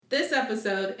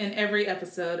episode and every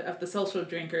episode of The Social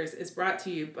Drinkers is brought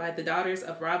to you by the daughters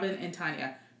of Robin and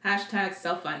Tanya. Hashtag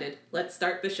self-funded. Let's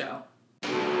start the show.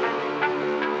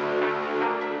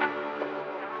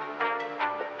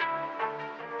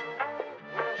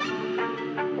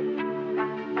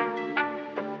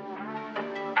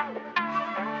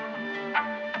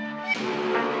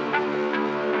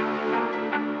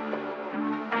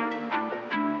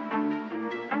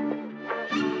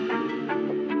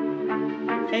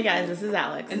 Hey guys, this is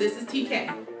Alex. And this is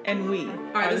TK. And we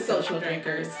are the Social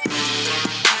Drinkers.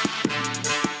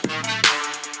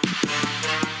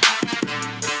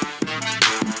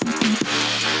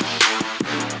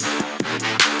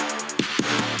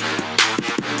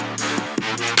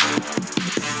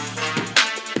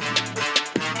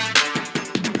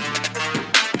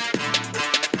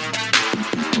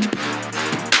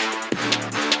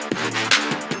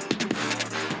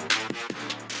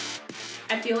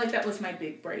 I feel like that was my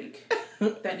big break.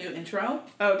 That new intro.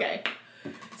 Okay.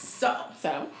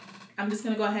 So I'm just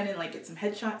gonna go ahead and get some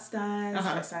headshots done,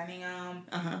 start signing them,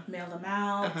 mail them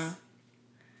out,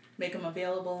 make them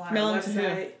available on our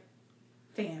website.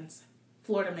 Fans,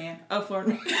 Florida man. Oh, Florida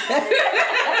man.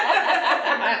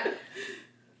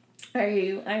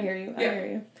 I hear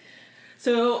you.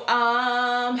 So,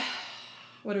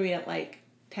 what are we at?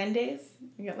 10 days?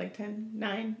 We got 10,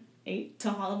 9, 8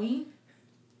 till Halloween.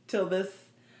 Till this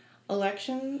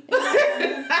election.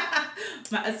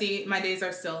 See, my days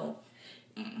are still...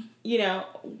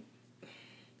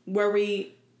 where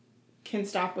we can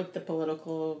stop with the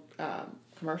political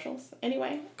commercials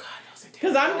anyway. God, those are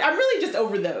terrible. Because I'm really just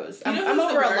over those. I'm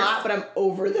over a lot, but I'm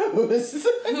over those.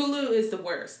 Hulu is the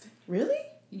worst. Really?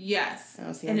 Yes.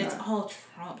 Oh, see, and it's all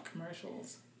Trump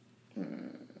commercials.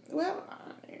 Well...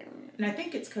 and I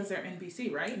think it's because they're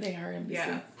NBC, right? They are NBC.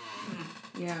 Yeah.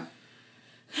 Yeah.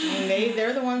 I mean,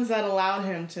 they're the ones that allowed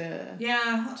him to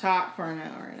talk for an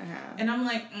hour and a half. And I'm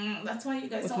like, that's why you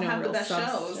guys don't have the best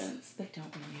shows. They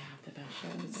don't really have the best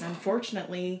shows. And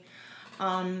unfortunately,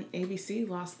 ABC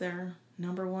lost their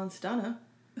number one stunner.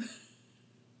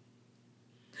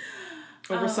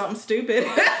 Over something stupid.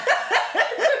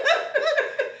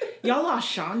 Y'all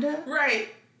lost Shonda? Right.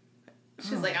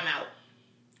 She's like, I'm out.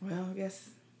 Well, I guess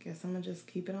I'm going to just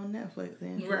keep it on Netflix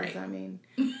then. Right. I mean...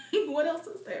 What else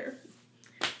is there?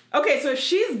 Okay, so if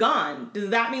she's gone, does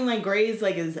that mean Grey's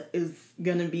is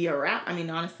gonna be a wrap? I mean,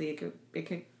 honestly, it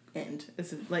could end.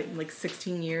 It's like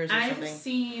 16 years or something. I've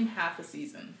seen half a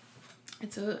season.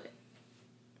 It's a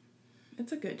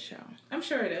good show. I'm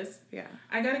sure it is. Yeah.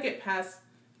 I gotta get past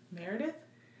Meredith.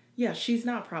 Yeah, she's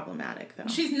not problematic though.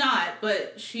 She's not,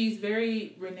 but she's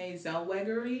very Renee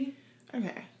Zellweger-y.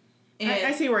 Okay.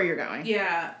 I see where you're going.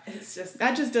 Yeah, it's just...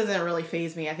 That just doesn't really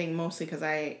faze me. I think mostly because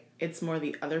it's more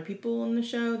the other people in the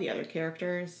show, the other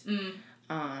characters.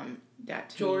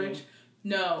 That George?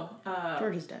 No.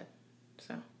 George is dead.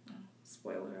 So. Oh,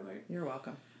 spoiler alert. You're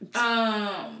welcome.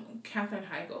 Katherine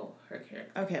Heigl, her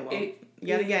character. Okay, well,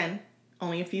 yet again,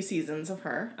 only a few seasons of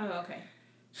her. Oh, okay.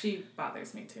 She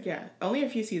bothers me too. Yeah, only a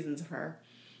few seasons of her.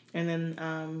 And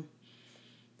then,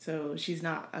 so she's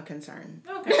not a concern.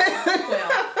 Okay.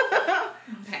 Well...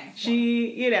 Okay.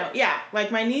 She,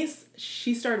 my niece,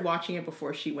 she started watching it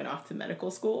before she went off to medical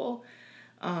school.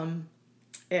 And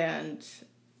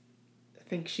I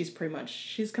think she's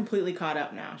completely caught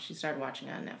up now. She started watching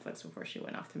it on Netflix before she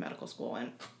went off to medical school.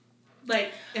 And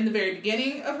in the very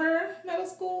beginning of her medical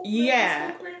school?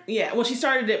 Yeah. Yeah. Well, she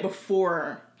started it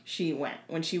before she went.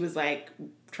 When she was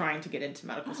trying to get into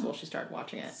medical school, she started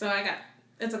watching it. So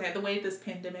it's okay. The way this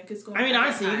pandemic is going. I mean,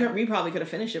 honestly, we probably could have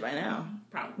finished it by now.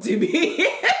 Probably. To be.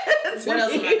 What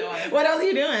else am I doing? What else are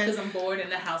you doing? Because I'm bored in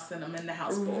the house and I'm in the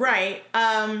house bored. Right.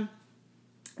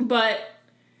 But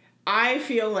I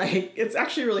feel like it's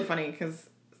actually really funny because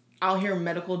I'll hear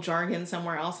medical jargon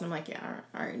somewhere else and I'm like, yeah,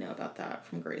 I already know about that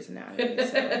from Grey's Anatomy.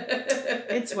 So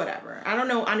it's whatever. I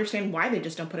don't understand why they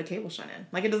just don't put a cable shut in.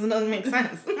 It doesn't make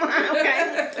sense.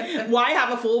 Okay. Why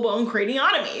have a full-blown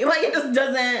craniotomy? It just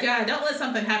doesn't. Yeah, don't let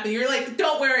something happen. You're like,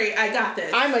 don't worry, I got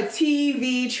this. I'm a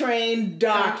TV trained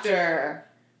doctor.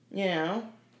 I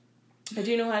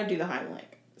do know how to do the Heimlich.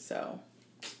 So.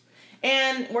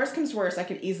 And worst comes to worst, I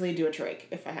could easily do a trach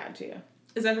if I had to.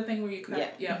 Is that the thing where you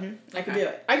cut? Yeah. Mm-hmm. Okay. I could do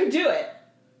it. I could do it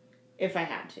if I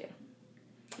had to.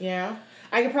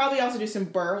 I could probably also do some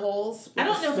burr holes. I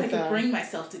don't know if I could bring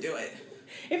myself to do it.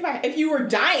 If you were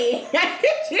dying, I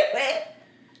could do it.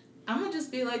 I'm gonna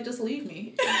just be like, just leave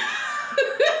me.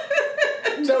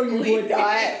 No, you would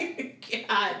not.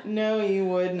 God. No, you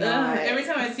would not. Every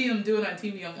time I see them do it on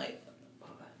TV, I'm like,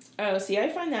 oh, see, I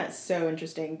find that so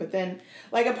interesting. But then,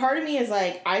 a part of me is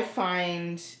I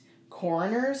find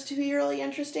coroners to be really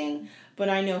interesting, but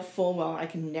I know full well I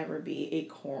can never be a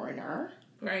coroner.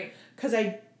 Right. Because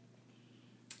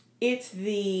it's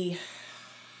the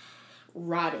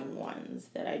rotting ones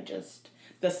that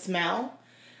the smell.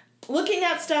 Looking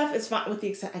at stuff is fine with the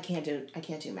exception, I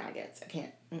can't do maggots. I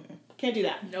can't do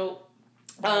that. Nope.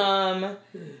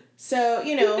 So,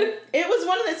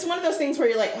 it's one of those things where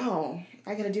you're like, oh,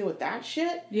 I gotta deal with that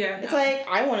shit? Yeah. It's like,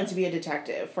 I wanted to be a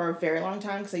detective for a very long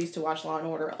time because I used to watch Law &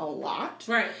 Order a lot.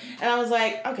 Right. And I was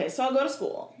like, okay, so I'll go to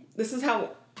school. This is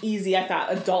how easy I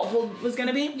thought adulthood was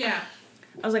gonna be. Yeah.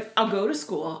 I was like, I'll go to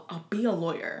school, I'll be a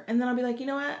lawyer, and then I'll be like, you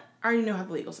know what? I already know how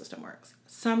the legal system works.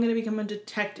 So I'm gonna become a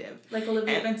detective. Like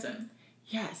Olivia Benson.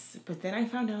 Yes, but then I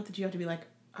found out that you have to be like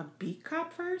a beat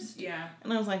cop first. Yeah.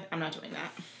 And I was like, I'm not doing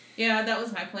that. Yeah, that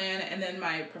was my plan. And then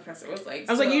my professor was like...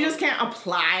 I was like, you just can't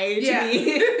apply to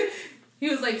me. He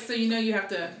was like, so you have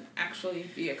to actually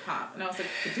be a cop. And I was like,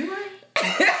 do I?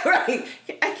 Right.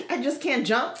 I just can't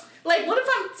jump. Like, what if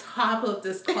I'm top of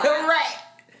this class?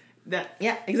 Right.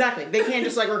 Yeah, exactly. They can't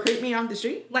just, like, recruit me off the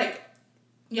street. Like,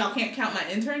 y'all can't count my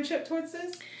internship towards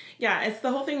this? Yeah, it's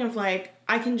the whole thing of, like,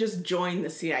 I can just join the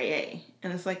CIA.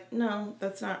 And it's like, no,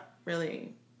 that's not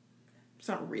really... It's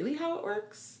not really how it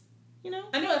works. You know?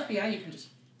 I know FBI, you can just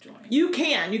join. You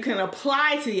can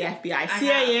apply to the FBI.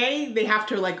 CIA, they have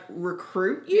to, like,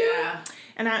 recruit you. Yeah.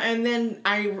 And then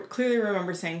I clearly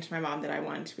remember saying to my mom that I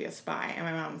wanted to be a spy. And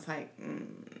my mom was like,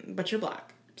 but you're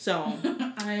black. So.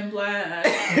 I am black.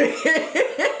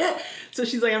 So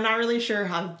she's like, I'm not really sure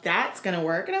how that's going to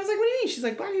work. And I was like, what do you mean? She's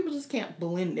like, black people just can't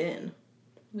blend in.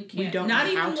 We can't. We don't not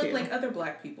know even how look to. like other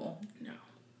black people. No.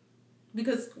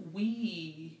 Because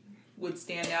we would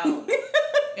stand out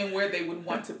and where they would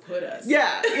want to put us.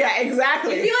 Yeah,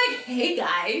 exactly. You'd be like, hey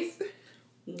guys,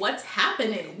 what's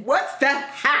happening? What's the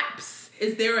haps?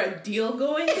 Is there a deal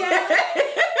going down?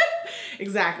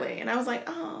 Exactly. And I was like,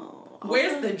 oh.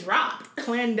 Where's the drop?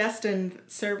 Clandestine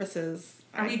services.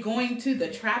 Are we going to the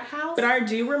trap house? But I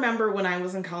do remember when I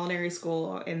was in culinary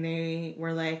school and they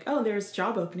were like, oh, there's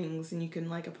job openings and you can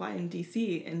like apply in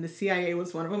DC. And the CIA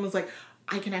was one of them. Was like,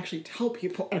 I can actually tell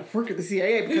people I work at the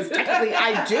CIA because technically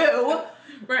I do.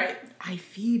 Right. I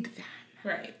feed them.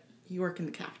 Right. You work in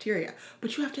the cafeteria.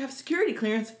 But you have to have security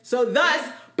clearance. So thus,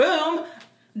 boom.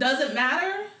 Doesn't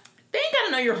matter. They ain't got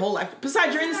to know your whole life.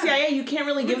 Besides, you're in the CIA, you can't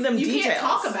really give them details. You can't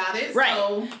talk about it. Right.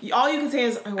 So all you can say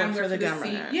is, I work for the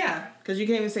government. Yeah. Because you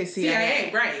can't even say CIA.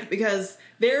 CIA, right. Because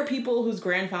there are people whose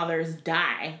grandfathers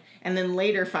die and then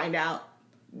later find out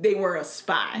they were a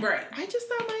spy. Right. I just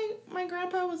thought my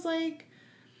grandpa was like,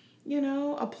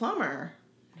 a plumber.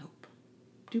 Nope.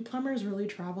 Do plumbers really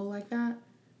travel like that?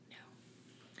 No.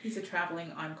 He's a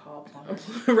traveling on-call plumber.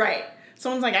 Right.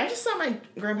 Someone's like, I just thought my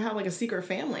grandpa had like a secret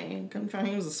family and couldn't find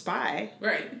he was a spy.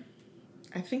 Right.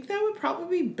 I think that would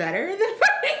probably be better than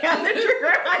finding out that your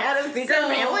grandpa had a secret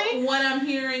family. What I'm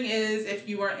hearing is if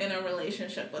you are in a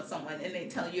relationship with someone and they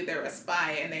tell you they're a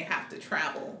spy and they have to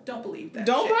travel, don't believe that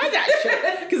Don't buy that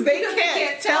shit. Because they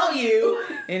can't tell you.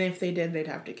 And if they did, they'd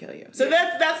have to kill you. So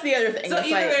that's the other thing. So it's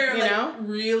either they're like,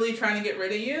 really trying to get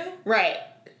rid of you. Right.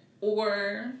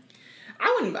 Or...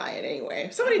 I wouldn't buy it anyway.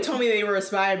 If somebody told me they were a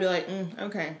spy, I'd be like,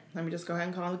 okay, let me just go ahead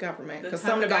and call the government. Because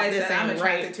something about this ain't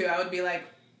right. To, I would be like...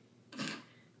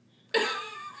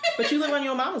 But you live on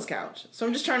your mama's couch. So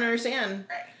I'm just trying to understand.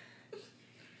 Right.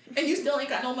 And you still ain't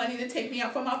got no money to take me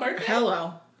out for my birthday? Hello.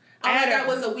 All I got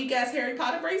was a weak-ass Harry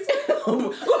Potter bracelet.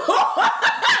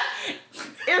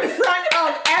 In front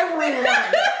of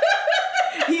everyone.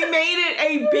 He made it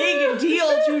a big deal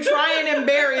to try and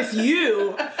embarrass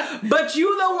you. But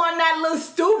you the one that looks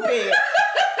stupid.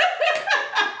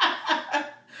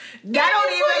 That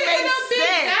don't even make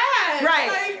sense. Right.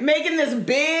 Like, making this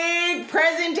big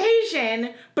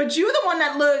presentation, but you the one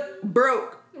that look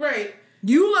broke. Right.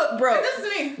 You look broke. This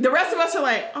is me. The rest of us are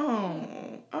like,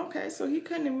 oh, okay, so he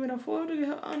couldn't even afford to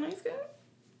get a nice guy?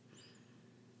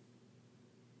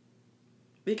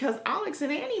 Because Alex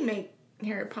and Annie make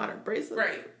Harry Potter bracelets.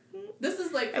 Right. This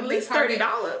is like at least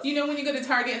 $30. You know when you go to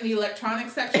Target in the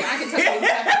electronics section, I can tell you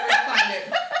exactly where to find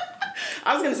it.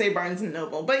 I was gonna say Barnes and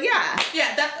Noble, but yeah.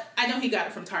 Yeah, I know he got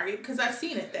it from Target because I've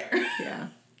seen it there. Yeah.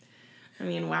 I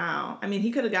mean, wow. I mean,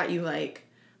 he could have got you like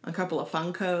a couple of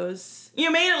Funkos.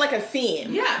 You made it like a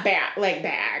theme. Yeah.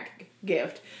 Bag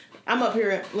gift. I'm up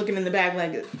here looking in the bag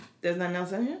like, there's nothing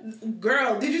else in here?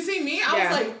 Girl, did you see me? I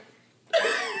was like,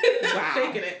 wow.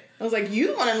 shaking it. I was like, you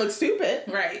the one that looks stupid.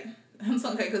 Right. It's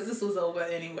okay because this was over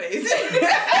anyways.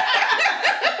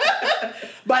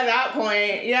 By that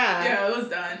point, yeah. Yeah, it was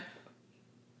done.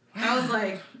 Wow. I was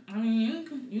like, I mean,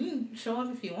 you can show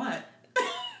up if you want.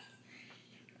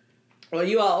 Well,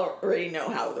 you all already know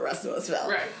how the rest of us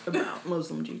felt about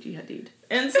Muslim Gigi Hadid.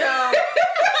 And so...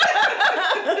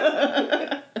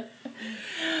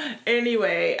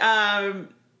 Anyway,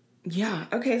 yeah.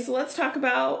 Okay, so let's talk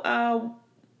about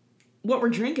what we're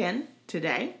drinking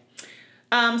today.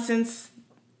 Since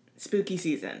spooky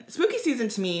season. Spooky season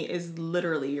to me is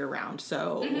literally year-round.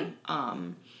 So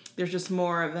there's just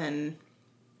more of an...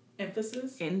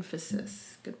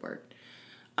 Emphasis. Good word.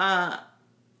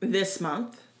 This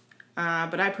month.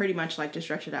 But I pretty much like to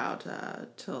stretch it out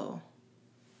till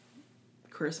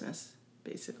Christmas,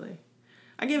 basically.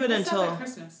 I give it until... Stop at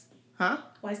Christmas? Huh?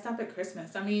 Why stop at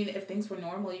Christmas? I mean, if things were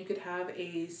normal, you could have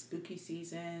a spooky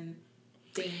season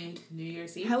themed New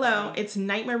Year's Eve. Hello, it's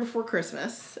Nightmare Before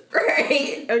Christmas.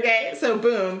 Right? Okay, so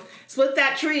boom. Split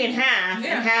that tree in half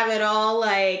and have it all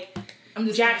like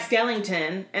Jack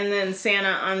Skellington and then Santa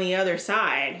on the other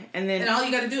side. And all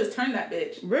you gotta do is turn that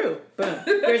bitch. Boom.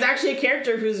 There's actually a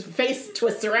character whose face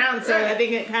twists around, so I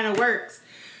think it kind of works.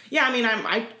 Yeah, I mean,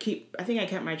 I think I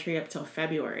kept my tree up till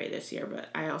February this year, but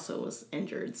I also was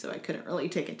injured, so I couldn't really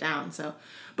take it down. So,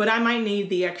 but I might need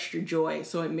the extra joy,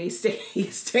 so it may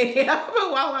stay up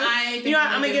while I'm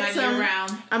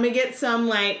gonna get some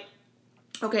like.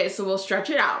 Okay, so we'll stretch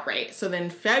it out, right? So then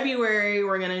February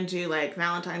we're gonna do like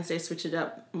Valentine's Day, switch it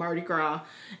up, Mardi Gras,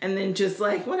 and then just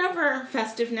like whatever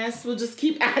festiveness, we'll just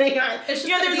keep adding on. There's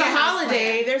a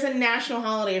holiday, there's a national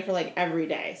holiday for like every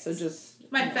day, so just.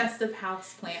 My festive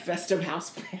house plant.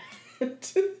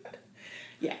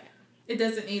 Yeah. It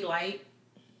doesn't need light.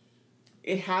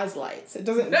 It has lights. It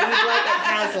doesn't need light, it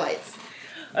has lights.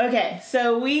 Okay,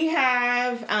 so we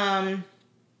have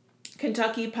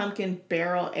Kentucky Pumpkin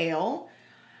Barrel Ale.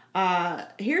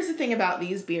 Here's the thing about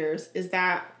these beers is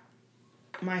that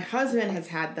my husband has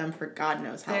had them for God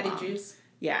knows how long. Daddy juice.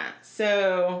 Yeah.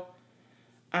 So,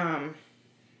 I'm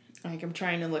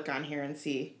trying to look on here and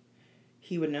see.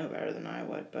 He would know better than I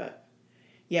would, but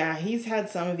yeah, he's had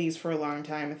some of these for a long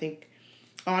time. I think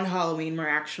on Halloween we're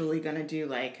actually going to do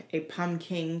like a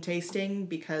pumpkin tasting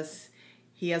because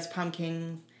he has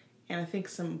pumpkin and I think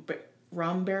some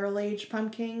rum barrel aged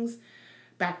pumpkins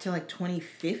back to like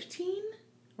 2015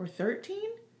 or 13.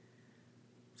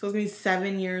 So it's going to be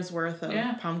 7 years worth of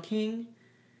pumpkin.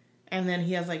 And then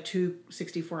he has like 2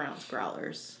 64-ounce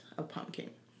growlers of pumpkin.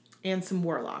 And some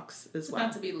warlocks as well.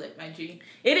 It's about to be lit, my G.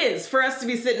 It is for us to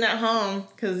be sitting at home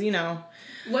because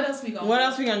What else we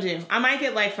gonna do? I might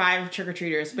get like 5 trick or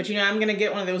treaters, but I'm gonna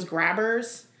get one of those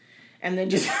grabbers, and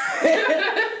then just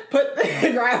put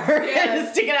the grabber and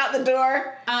just stick it out the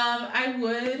door. I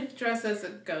would dress as a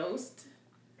ghost,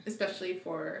 especially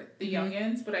for the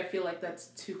youngins, but I feel like that's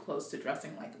too close to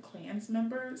dressing like a Klans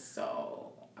member,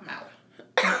 so I'm out.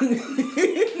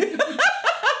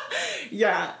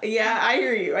 Yeah, I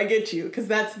hear you. I get you. Because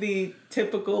that's the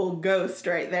typical ghost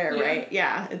right there, right?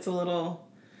 Yeah, it's a little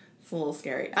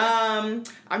scary.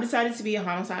 I've decided to be a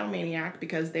homicidal maniac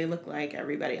because they look like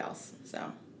everybody else.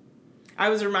 So I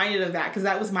was reminded of that because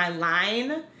that was my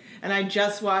line. And I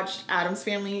just watched Addams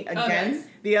Family again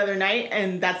the other night.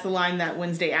 And that's the line that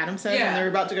Wednesday Addams said when they were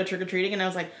about to go trick-or-treating. And I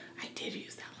was like, I did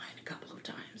use that line a couple of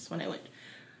times when I went,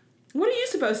 what are you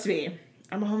supposed to be?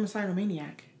 I'm a homicidal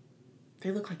maniac. They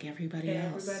look like everybody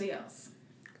else. Everybody else.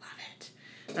 Love it.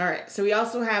 All right. So we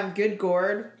also have Good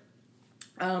Gourd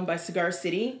by Cigar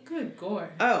City. Good Gourd.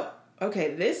 Oh,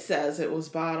 okay. This says it was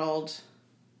bottled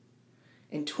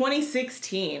in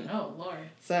 2016. Oh, Lord.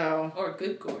 So. Or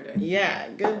Good Gourd. Yeah,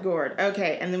 Good Gourd.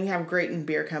 Okay. And then we have Grayton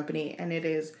Beer Company, and it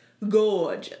is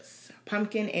gorgeous.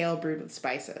 Pumpkin ale brewed with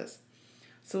spices.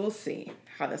 So we'll see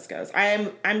how this goes.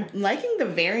 I'm liking the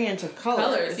variant of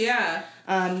colors. Yeah.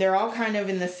 They're all kind of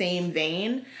in the same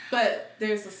vein. But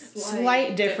there's a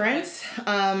slight difference.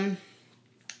 The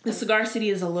Cigar City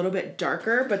is a little bit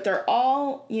darker, but they're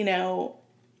all,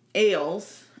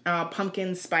 ales,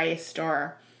 pumpkin spiced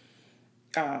or,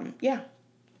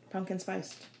 pumpkin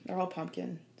spiced. They're all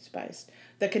pumpkin spiced.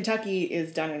 The Kentucky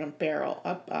is done in a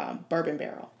bourbon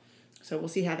barrel. So we'll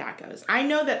see how that goes. I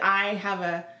know that I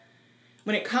have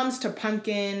when it comes to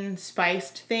pumpkin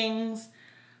spiced things,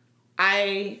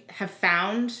 I have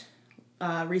found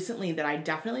recently that I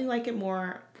definitely like it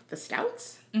more with the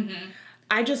stouts. Mm-hmm.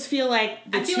 I just feel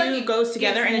like the two goes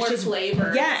together and it's just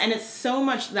flavor. Yeah, and it's so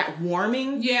much that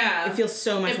warming. Yeah. It feels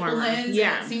so much warmer. Blends,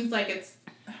 yeah. It seems like it's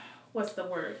what's the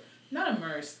word? Not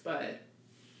immersed, but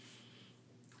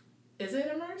is it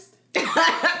immersed?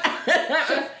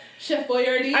 Chef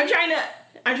Boyardee. I'm trying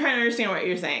to understand what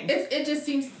you're saying. It just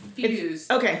seems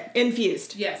fused.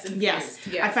 Infused. Yes, infused.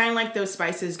 Yes. I find like those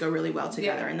spices go really well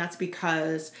together, and that's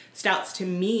because stouts to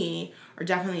me are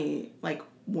definitely like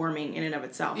warming in and of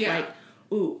itself. Yeah. Like,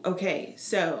 ooh, okay,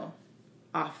 so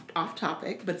off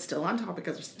topic, but still on topic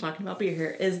because we're still talking about beer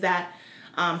here, is that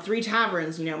Three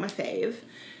Taverns, you know, my fave,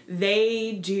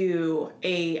 they do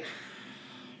a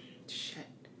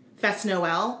Fest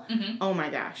Noel. Mm-hmm. Oh my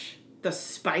gosh. The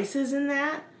spices in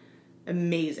that,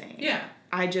 amazing. Yeah.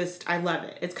 I love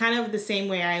it. It's kind of the same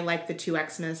way I like the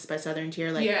 2Xmas by Southern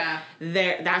Tier. Like, yeah.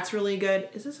 That's really good.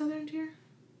 Is it Southern Tier?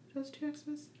 Those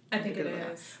 2Xmas? I think it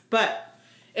is. But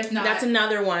if not, that's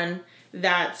another one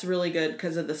that's really good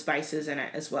because of the spices in it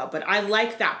as well. But I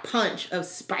like that punch of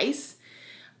spice.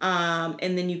 And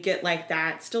then you get like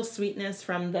that still sweetness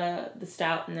from the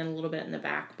stout and then a little bit in the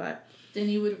back. But then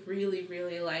you would really,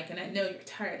 really like, and I know you're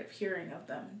tired of hearing of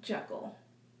them, Jekyll.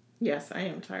 Yes, I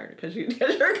am tired because you're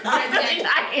constantly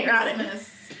talking about it.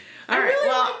 I really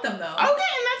like them though. Okay,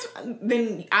 and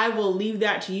then I will leave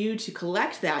that to you to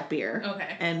collect that beer.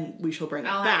 Okay. And we shall bring it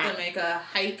back. I'll have to make a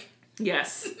hike.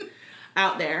 Yes.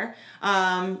 Out there.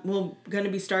 We're going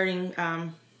to be starting,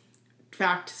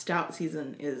 fact, stout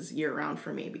season is year round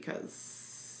for me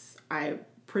because I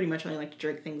pretty much only like to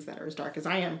drink things that are as dark as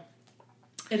I am.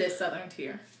 It is Southern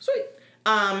Tier. Sweet.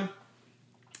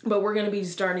 But we're going to be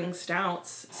starting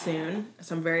stouts soon,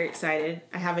 so I'm very excited.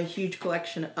 I have a huge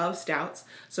collection of stouts,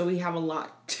 so we have a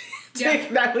lot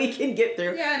that we can get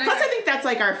through. Yeah, plus, I think that's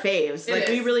like our faves. Like,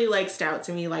 we really like stouts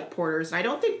and we like porters. And I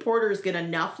don't think porters get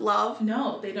enough love.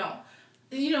 No, they don't.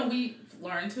 You know, we've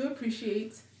learned to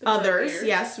appreciate the others. beers.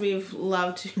 Yes, we've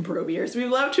loved to bro beers. We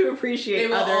love to appreciate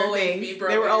other things.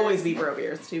 They will always be bro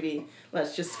beers.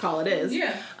 Let's just call it is.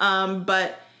 Yeah.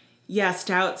 But yeah,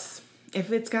 stouts. If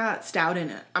it's got stout in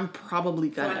it, I'm probably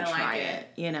gonna try it.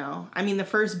 You know, I mean, the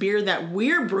first beer that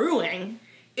we're brewing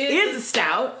is a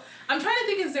stout. I'm trying to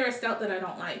think, is there a stout that I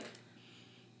don't like?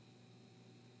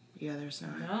 Yeah, there's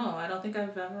not. No, I don't think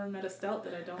I've ever met a stout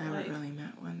that I don't like. I haven't really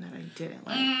met one that I didn't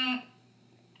like.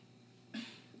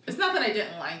 It's not that I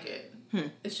didn't like it.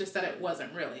 It's just that it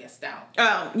wasn't really a stout.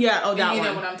 Oh, yeah. Oh, that one. You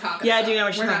know what I'm talking about. Yeah, I do know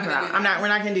what you're talking about. We're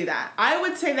not going to do that. I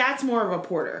would say that's more of a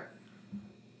porter.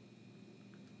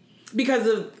 Because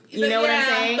of, you know what I'm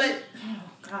saying? But, oh,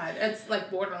 God, it's like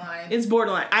borderline. It's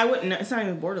borderline. I wouldn't know. It's not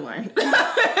even borderline. No.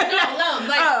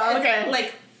 Like, oh, okay.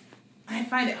 Like, I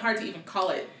find it hard to even call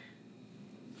it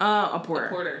a porter. A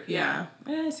porter, yeah.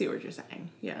 I see what you're saying.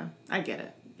 Yeah, I get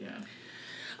it. Yeah.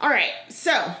 All right.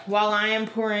 So, while I am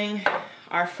pouring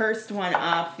our first one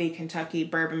up, the Kentucky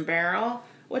Bourbon Barrel,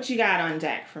 what you got on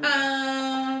deck for me?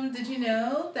 Did you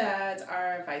know that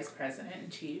our vice president and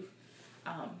chief,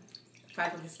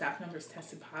 5 of his staff members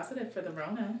tested positive for the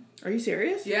Rona? Are you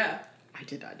serious? Yeah. I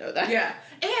did not know that. Yeah.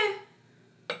 And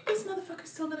this motherfucker's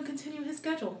still going to continue his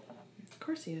schedule. Of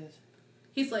course he is.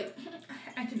 He's like,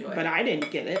 I can do it. But I didn't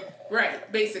get it.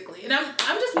 Right, basically. And I'm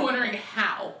just wondering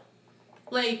how.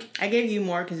 Like, I gave you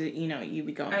more because, you know, you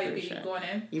be going through shit.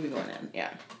 You be going in,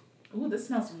 yeah. Ooh, this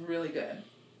smells really good.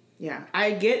 Yeah.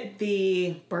 I get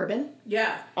the bourbon.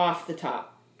 Yeah. Off the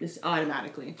top. Just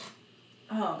automatically.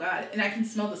 Oh, God. And I can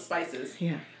smell the spices.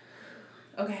 Yeah.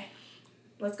 Okay.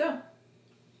 Let's go.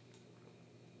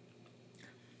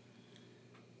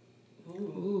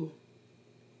 Ooh.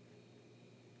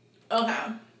 Okay.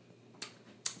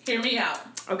 Hear me out.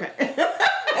 Okay.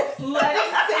 Let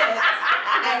it sit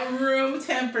at room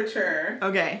temperature.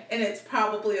 Okay. And it's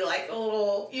probably like a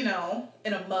little, you know,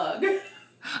 in a mug.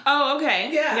 Oh,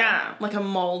 okay. Yeah. Yeah. Like a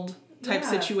mold type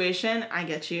situation. I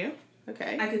get you.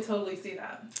 Okay. I could totally see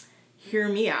that. Hear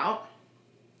me out.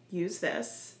 Use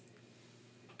this.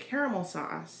 Caramel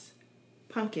sauce.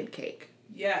 Pumpkin cake.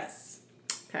 Yes.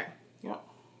 Okay. Yeah.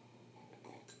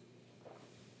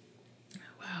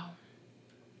 Wow.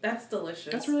 That's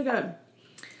delicious. That's really good.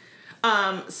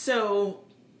 So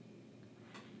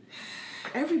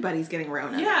everybody's getting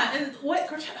Rona. Yeah, and what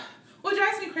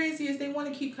drives me crazy is they want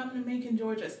to keep coming to Macon,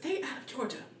 Georgia. Stay out of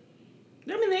Georgia.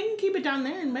 I mean, they can keep it down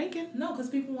there in Macon. No, because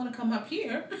people want to come up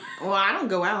here. Well, I don't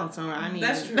go out, so I mean...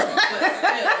 That's true, but still.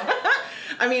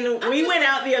 I mean, we went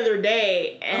out the other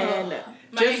day, and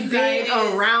just being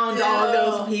around all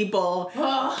those people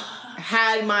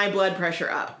had my blood pressure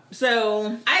up.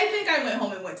 So... I think I went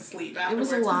home and went to sleep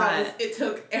afterwards. It was a lot. It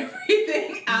took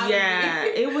everything out of me. Yeah,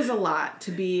 it was a lot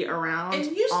to be around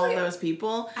all those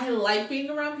people. I like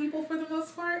being around people for the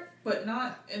most part, but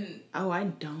not in... Oh, I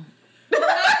don't.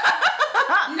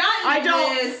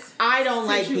 I don't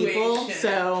like people,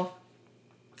 so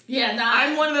yeah.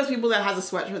 I'm one of those people that has a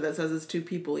sweatshirt that says it's too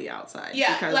people-y outside.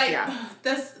 Yeah,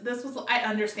 because, this was I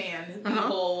understand the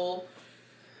whole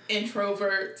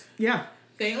introvert. Yeah.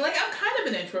 Thing. Like, I'm kind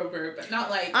of an introvert, but not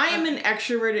like I am an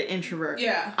extroverted introvert.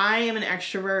 Yeah. I am an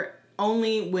extrovert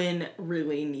only when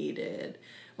really needed.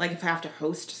 Like if I have to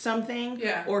host something,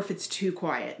 or if it's too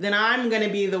quiet, then I'm gonna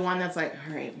be the one that's like,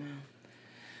 all right, well,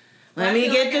 Let me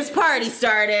get this party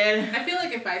started. I feel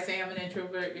like if I say I'm an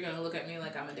introvert, you're going to look at me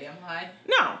like I'm a damn lie.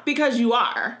 No, because you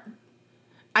are.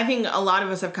 I think a lot of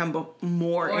us have come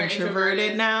more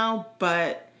introverted now,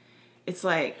 but it's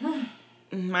like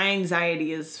my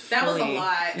anxiety is fully... That was a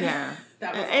lot. Yeah.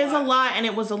 It's a lot, and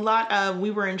it was a lot of...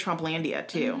 We were in Trumplandia,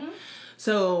 too. Mm-hmm.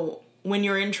 So when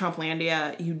you're in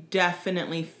Trumplandia, you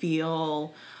definitely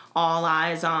feel all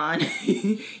eyes on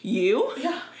you.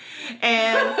 Yeah.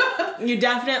 And you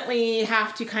definitely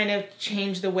have to kind of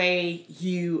change the way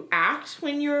you act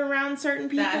when you're around certain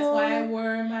people. That's why I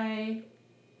wore my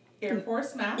Air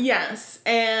Force mask. Yes.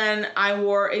 And I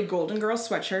wore a Golden Girl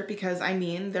sweatshirt because, I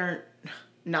mean, they're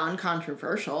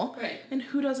non-controversial. Right. And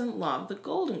who doesn't love the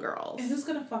Golden Girls? And who's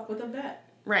going to fuck with a vet?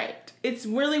 Right. It's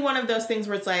really one of those things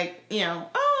where it's like, you know,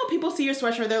 oh, people see your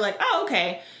sweatshirt. They're like, oh,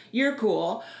 okay, you're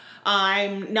cool.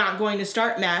 I'm not going to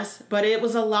start mess, but it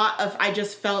was a lot of, I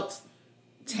just felt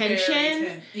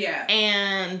tension. Yeah.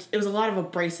 And it was a lot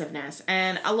of abrasiveness.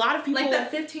 And a lot of people... Like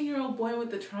that 15-year-old boy with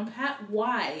the Trump hat?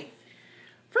 Why?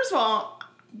 First of all,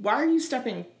 why are you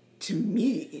stepping to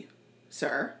me,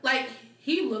 sir? Like,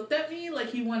 he looked at me like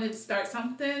he wanted to start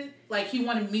something. Like, he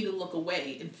wanted me to look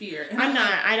away in fear. And I'm not.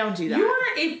 Like, I don't do that.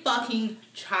 You're a fucking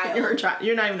child. You're a child.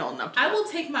 You're not even old enough to I will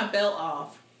take my belt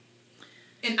off.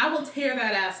 And I will tear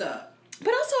that ass up.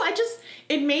 But also,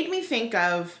 it made me think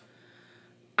of,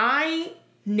 I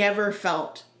never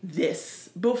felt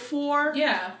this before.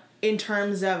 Yeah. In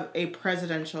terms of a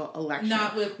presidential election.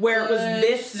 Not with where Bush, it was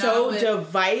this so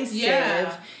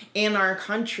divisive in our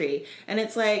country. And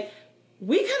it's like,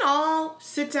 we can all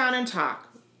sit down and talk.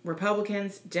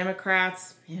 Republicans,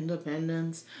 Democrats,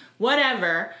 Independents,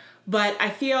 whatever. But I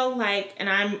feel like, and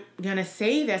I'm going to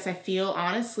say this, I feel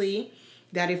honestly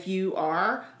that if you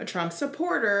are a Trump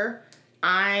supporter,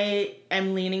 I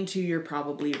am leaning to you're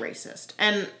probably racist.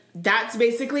 And that's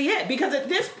basically it. Because at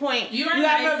this point... You are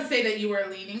nice to say that you are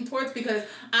leaning towards, because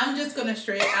I'm just going to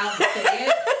straight out say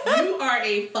it. You are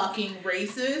a fucking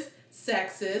racist,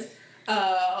 sexist,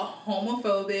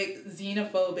 homophobic,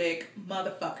 xenophobic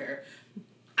motherfucker.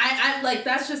 I like,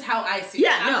 that's just how I see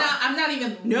it. I'm not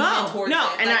even leaning towards it.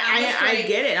 And I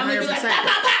get it 100%. I'm gonna be like, bah,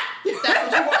 bah, bah.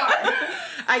 That's what you are.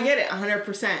 I get it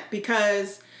 100%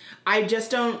 because I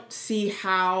just don't see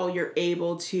how you're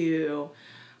able to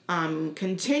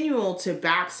continue to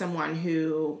back someone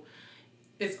who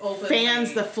is open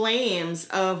fans the flames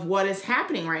of what is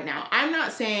happening right now. I'm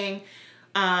not saying,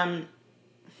 I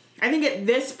think at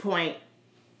this point,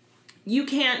 you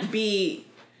can't be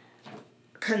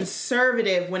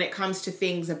conservative when it comes to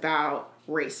things about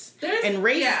race. And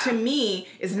race to me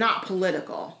is not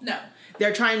political. No.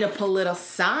 They're trying to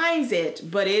politicize it,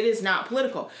 but it is not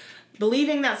political.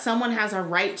 Believing that someone has a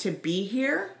right to be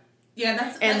here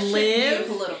and live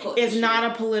is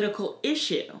not a political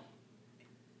issue.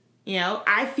 You know,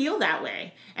 I feel that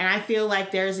way. And I feel like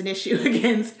there's an issue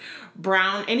against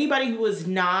brown, anybody who is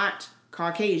not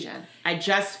Caucasian. I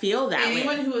just feel that way.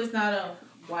 Anyone who is not a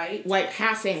white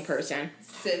passing person.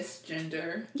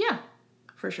 Cisgender. Yeah,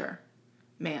 for sure.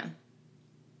 Man.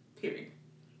 Period.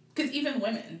 Because even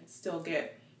women still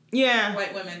get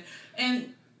white women.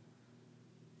 And,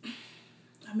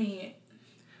 I mean...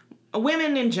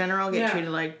 Women in general get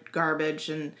treated like garbage,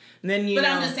 and then you know...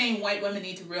 But I'm just saying white women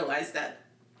need to realize that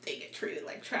they get treated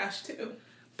like trash, too.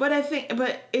 But I think...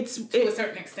 But it's... To a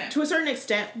certain extent. To a certain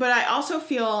extent. But I also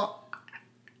feel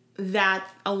that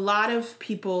a lot of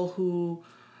people who...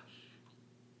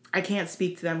 I can't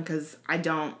speak to them because I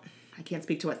can't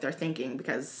speak to what they're thinking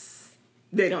because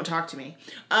they don't talk to me.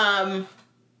 I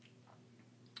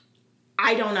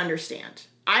don't understand.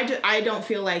 I don't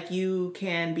feel like you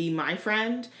can be my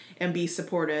friend and be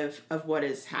supportive of what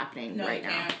is happening right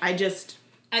now. I just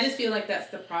feel like that's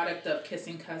the product of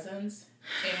kissing cousins,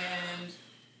 and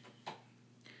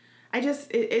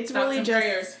it's really just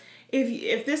prayers.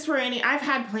 If this were any, I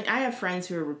have friends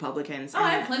who are Republicans.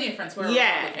 I have plenty of friends who are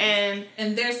Republicans.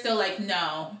 And they're still like,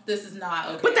 no, this is not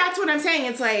okay. But that's what I'm saying.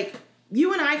 It's like,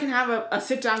 you and I can have a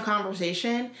sit-down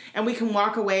conversation, and we can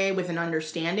walk away with an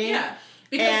understanding. Yeah.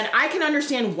 And I can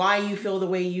understand why you feel the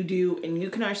way you do, and you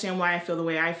can understand why I feel the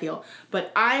way I feel. But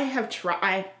I have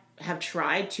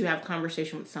tried to have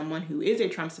conversation with someone who is a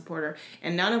Trump supporter,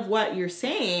 and none of what you're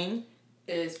saying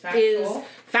is factual.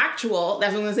 That's what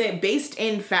I'm going to say. Based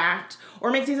in fact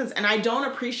or makes any sense. And I don't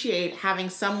appreciate having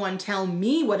someone tell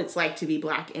me what it's like to be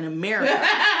black in America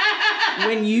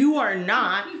when you are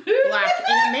not black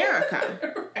in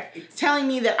America. Right. Telling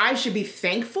me that I should be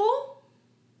thankful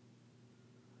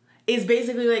is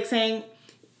basically like saying,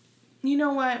 you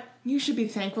know what? You should be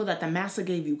thankful that the massa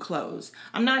gave you clothes.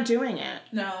 I'm not doing it.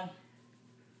 No.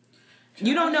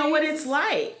 You don't know what it's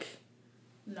like.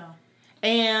 No.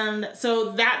 And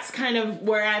so that's kind of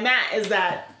where I'm at, is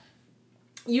that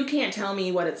you can't tell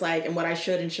me what it's like and what I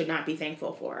should and should not be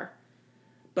thankful for.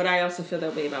 But I also feel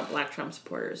that way about Black Trump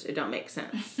supporters. It don't make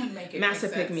sense. Massa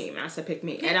pick me. Massa pick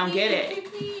me. I don't get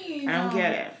it. I don't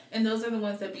get it. And those are the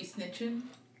ones that be snitching.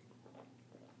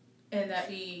 And that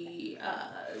be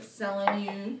selling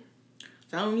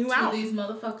you out to these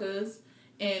motherfuckers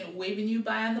and waving you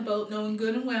by on the boat, knowing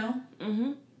good and well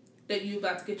that you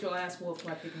about to get your ass whooped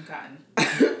while picking cotton.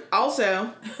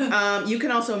 Also, you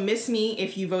can also miss me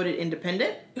if you voted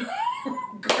independent.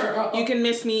 Girl. You can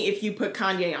miss me if you put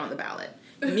Kanye on the ballot.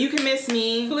 You can miss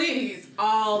me. Please,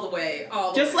 all the way.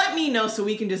 Just let me know so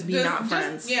we can just be not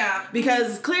friends. Yeah.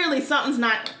 Because clearly something's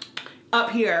not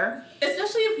up here.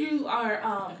 Especially if you are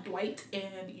white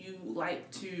and you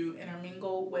like to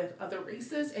intermingle with other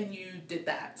races, and you did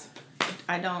that.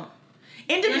 I don't.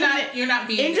 Independent. You're not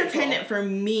being independent for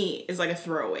me is like a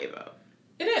throwaway vote.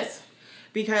 It is.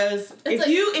 Because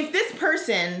if this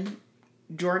person,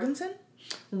 Jorgensen,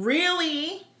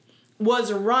 really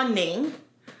was running,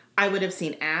 I would have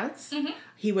seen ads. Mm-hmm.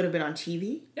 He would have been on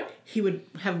TV. Yep. He would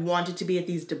have wanted to be at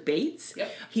these debates.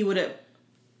 Yep. He would have...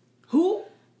 Who?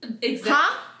 Exactly.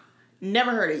 Huh?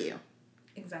 Never heard of you.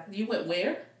 Exactly. You went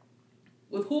where?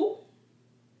 With who?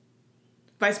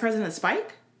 Vice President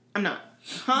Spike? I'm not.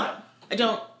 Huh?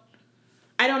 No.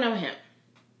 I don't know him.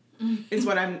 Is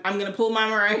what I'm gonna pull my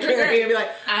Mariah Carey and be like,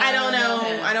 I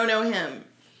don't know him.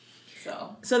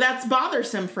 So that's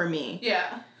bothersome for me.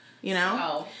 Yeah. You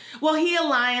know? Well, he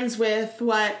aligns with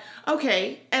what,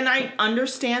 okay, and I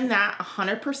understand that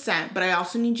 100%, but I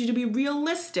also need you to be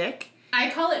realistic. I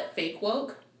call it fake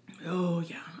woke. Oh,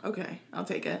 yeah. Okay. I'll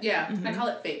take it. Yeah. Mm-hmm. I call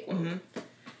it fake woke. Mm-hmm.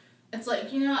 It's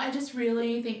like, I just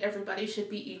really think everybody should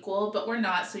be equal, but we're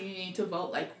not, so you need to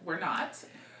vote like we're not.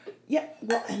 Yeah.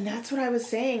 Well, and that's what I was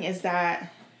saying, is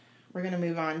that we're going to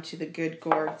move on to the Good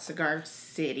Gourd Cigar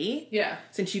City. Yeah.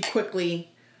 Since you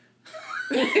quickly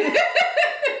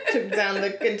took down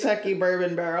the Kentucky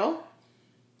bourbon barrel.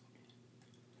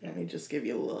 Let me just give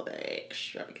you a little bit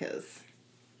extra because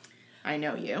I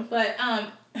know you. But,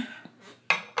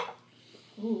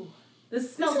 ooh,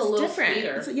 this smells a little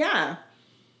different. sweeter. Yeah.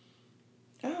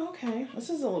 Oh, okay. This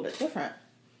is a little bit different.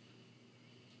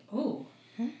 Ooh.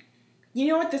 You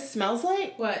know what this smells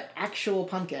like? What? Actual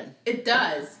pumpkin. It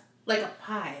does. Like a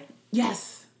pie.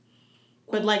 Yes.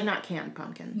 But like not canned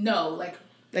pumpkin. No, like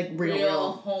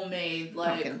real homemade,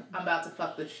 like pumpkin. I'm about to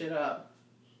fuck this shit up.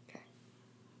 Okay.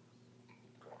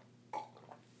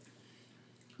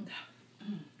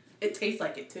 It tastes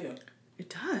like it too. It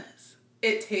does.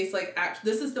 It tastes like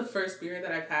this is the first beer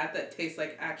that I've had that tastes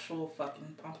like actual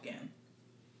fucking pumpkin.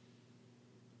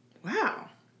 Wow.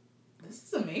 This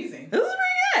is amazing. This is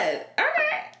pretty good.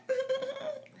 Okay.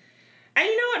 And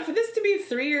you know what? For this to be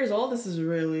 3 years old, this is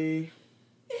really...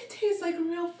 It tastes like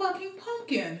real fucking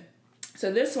pumpkin.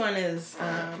 So this one is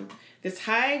this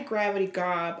high gravity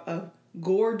gob of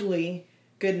gourdly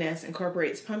goodness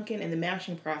incorporates pumpkin in the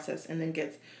mashing process and then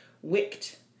gets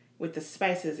wicked with the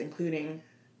spices, including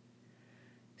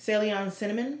Ceylon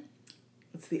cinnamon.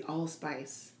 It's the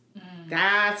allspice.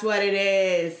 That's what it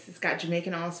is. It's got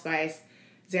Jamaican allspice,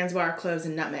 Zanzibar cloves,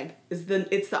 and nutmeg.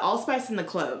 It's the allspice and the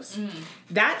cloves.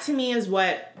 That to me is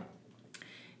what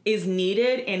is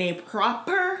needed in a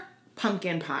proper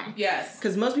pumpkin pie. Yes.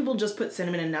 Because most people just put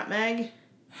cinnamon and nutmeg.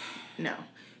 No.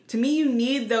 To me, you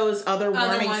need those other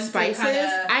warming spices.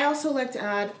 I also like to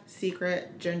add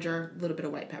secret ginger, a little bit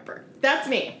of white pepper. That's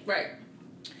me. Right.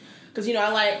 Because,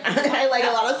 I like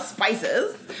a lot of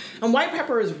spices. And white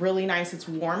pepper is really nice. It's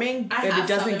warming, but it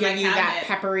doesn't give you that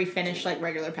peppery finish like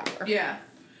regular pepper. Yeah.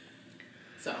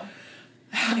 So.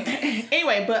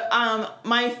 Anyway, but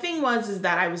my thing is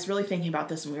that I was really thinking about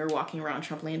this when we were walking around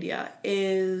Trumplandia,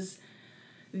 is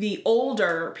the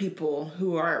older people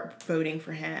who are voting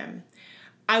for him.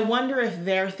 I wonder if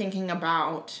they're thinking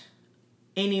about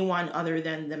anyone other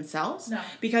than themselves. No.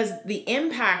 Because the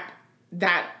impact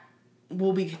that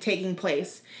will be taking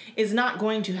place is not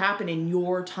going to happen in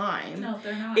your time. No,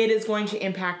 they're not. It is going to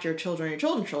impact your children,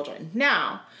 children.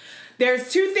 Now, there's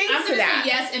two things to that. Say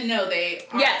yes and no, they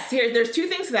are. Yes, there's two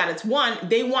things to that. It's one,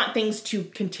 they want things to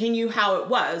continue how it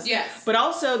was. Yes. But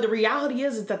also, the reality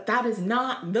is that is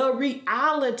not the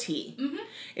reality. Mm-hmm.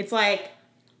 It's like,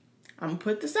 I'm going to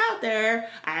put this out there.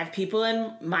 I have people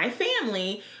in my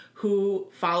family who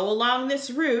follow along this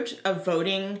route of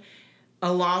voting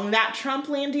along that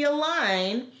Trumplandia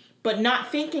line, but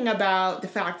not thinking about the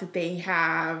fact that they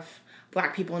have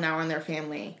Black people now in their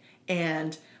family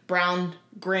and brown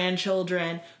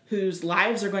grandchildren whose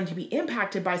lives are going to be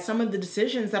impacted by some of the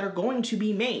decisions that are going to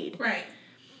be made. Right.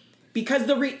 Because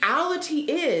the reality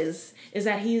is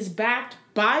that he is backed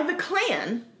by the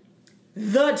Klan,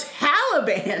 the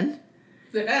Taliban.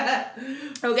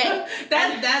 Okay?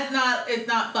 That's not, it's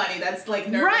not funny. That's like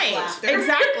nervous laughter.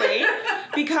 Exactly.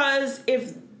 Because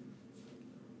if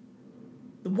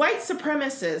the white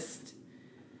supremacists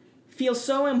feel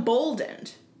so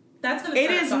emboldened,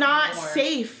 it is not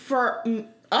safe for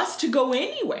us to go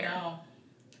anywhere. No.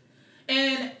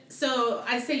 And so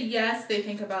I say yes, they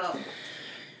think about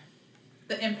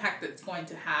the impact it's going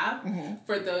to have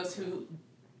for those who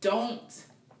don't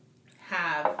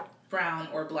have brown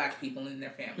or black people in their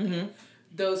family.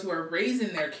 Those who are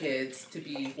raising their kids to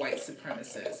be white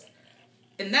supremacists.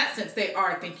 In that sense, they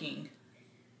are thinking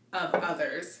of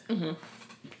others.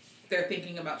 They're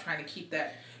thinking about trying to keep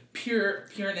that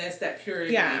pureness, that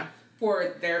purity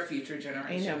for their future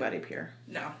generation. Ain't nobody pure.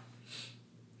 No.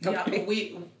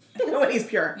 Okay. Yeah, nobody's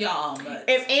pure. Y'all, but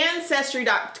if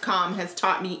Ancestry.com has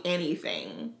taught me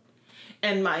anything,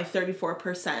 and my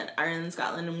 34% Ireland,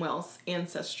 Scotland, and Wales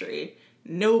ancestry,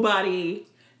 nobody.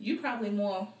 You probably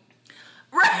more.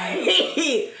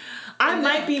 Right. I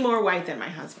might be more white than my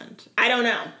husband. I don't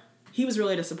know. He was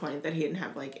really disappointed that he didn't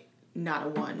have like not a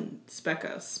one speck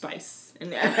of spice in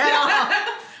there at all.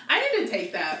 I need to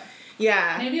take that.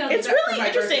 Yeah. Maybe I'll it's really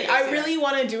interesting. I really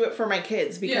want to do it for my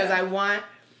kids because I want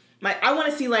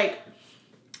to see like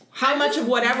how much of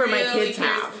whatever my kids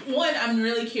have. One, I'm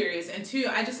really curious, and two,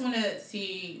 I just want to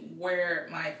see where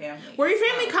my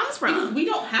family comes from. Because we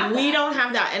don't have that. We don't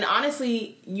have that, and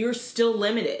honestly, you're still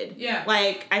limited. Yeah.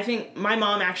 Like I think my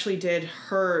mom actually did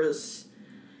hers,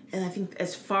 and I think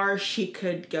as far as she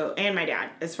could go, and my dad,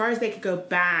 as far as they could go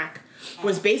back,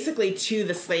 was basically to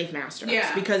the slave masters.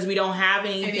 Yeah. Because we don't have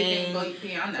anything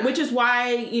beyond that. Which is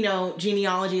why,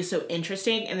 genealogy is so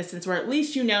interesting in the sense where at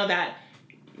least you know that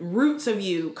roots of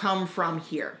you come from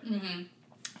here.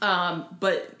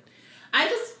 But I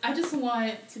just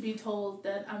want to be told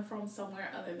that I'm from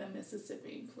somewhere other than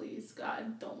Mississippi. Please,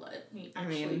 God, don't let me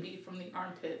actually be from the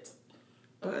armpit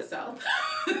of the South.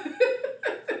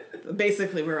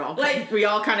 Basically, we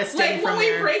all kind of stem from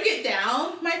there. When we break it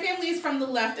down, my family is from the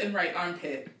left and right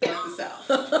armpit of the South.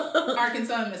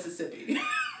 Arkansas and Mississippi.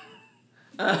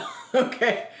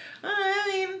 Okay.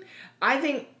 I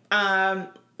think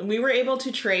we were able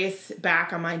to trace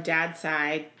back on my dad's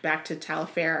side back to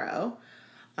Taliaferro,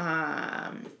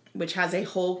 which has a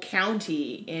whole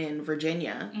county in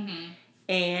Virginia.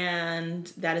 And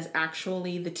that is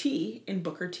actually the T in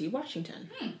Booker T, Washington.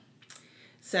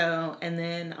 So, and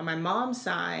then on my mom's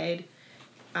side,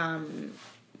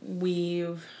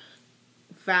 we've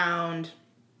found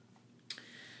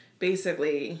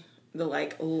basically the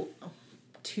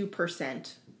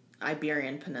 2%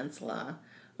 Iberian Peninsula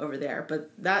over there, but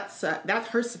that's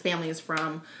her family is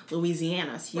from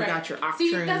Louisiana. So you got your Octrons,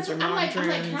 your Mondrons. I'm like,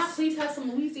 can I please have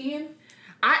some Louisiana?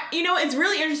 It's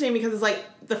really interesting because it's like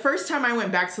the first time I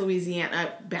went back to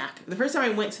Louisiana, the first time I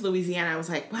went to Louisiana, I was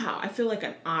like, wow, I feel like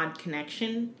an odd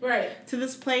connection to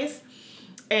this place.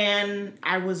 And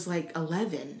I was like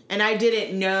 11 and I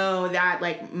didn't know that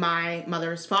like my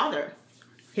mother's father,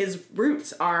 his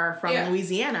roots are from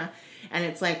Louisiana. And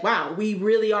it's like, wow, we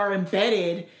really are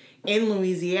embedded in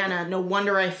Louisiana. No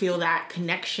wonder I feel that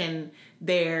connection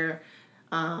there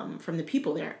from the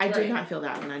people there. I did not feel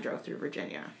that when I drove through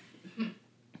Virginia.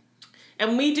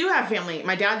 And we do have family.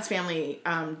 My dad's family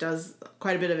does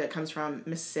quite a bit of it comes from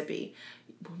Mississippi,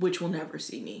 which will never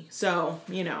see me. So,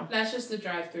 That's just the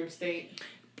drive-through state.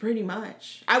 Pretty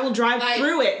much. I will drive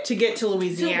through it to get to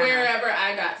Louisiana. To wherever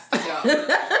I got to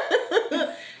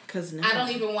go. Because I don't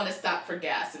even want to stop for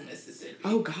gas in Mississippi.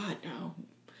 Oh, God, no.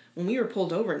 When we were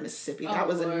pulled over in Mississippi, that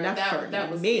was enough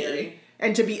for me. Scary.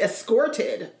 And to be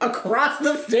escorted across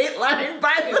the state line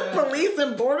by the police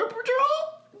and border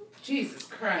patrol? Jesus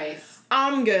Christ.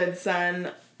 I'm good,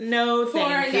 son. No,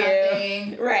 thank you.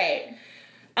 Nothing. Right.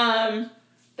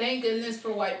 Thank goodness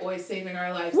for white boys saving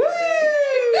our lives. Woo!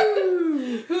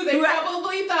 Who they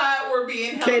probably thought were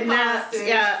being held kidnapped. hostage.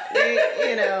 Yeah,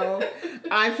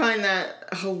 I find that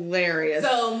hilarious.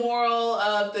 So, moral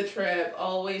of the trip: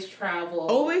 always travel.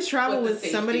 Always travel with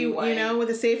somebody, with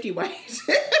a safety white.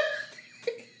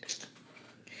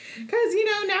 Because,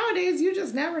 nowadays you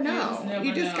just never know.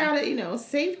 You just gotta,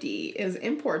 safety is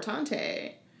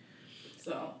importante.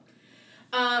 So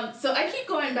I keep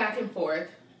going back and forth.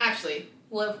 Actually,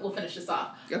 we'll finish this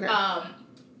off. Okay.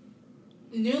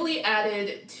 Newly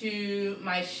added to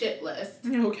my shit list.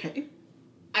 Okay.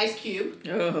 Ice Cube.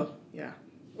 Oh, yeah.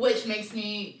 Which makes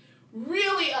me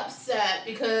really upset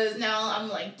because now I'm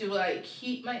like, do I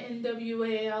keep my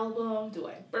NWA album? Do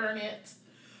I burn it?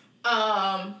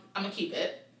 I'm gonna keep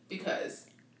it because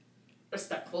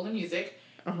respectful to music.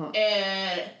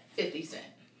 and 50 Cent.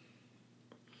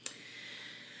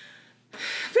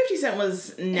 50 Cent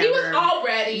was never... He was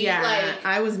already, yeah,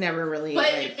 I was never really...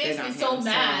 But it makes me so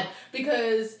mad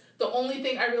because the only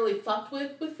thing I really fucked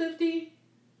with 50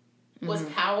 was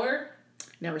Power.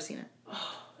 Never seen it.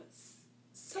 Oh, it's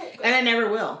so good. And I never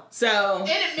will, so... And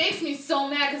it makes me so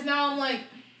mad because now I'm like...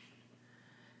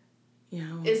 Yeah,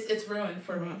 it's ruined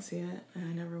for me. I won't see it, and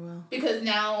I never will. Because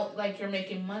now, like, you're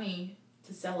making money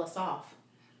to sell us off.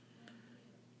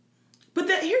 But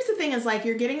here's the thing: is like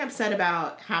you're getting upset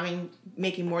about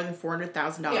making more than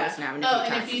 $400,000 and having to pay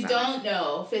taxes. And if you don't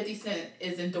know, 50 Cent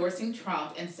is endorsing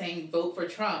Trump and saying vote for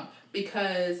Trump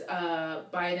because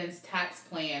Biden's tax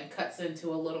plan cuts into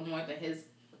a little more than his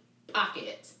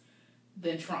pocket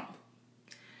than Trump.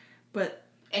 But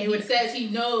and he says he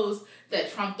knows that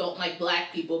Trump don't like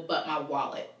black people, but my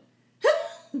wallet.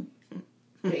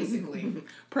 Basically,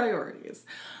 priorities.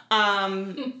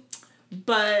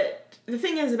 But the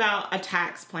thing is about a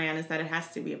tax plan is that it has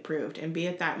to be approved. And be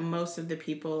it that most of the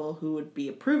people who would be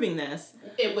approving this...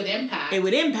 It would impact.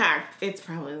 It's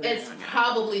probably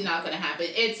not going to happen.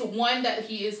 It's one that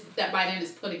Biden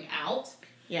is putting out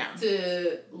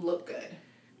to look good.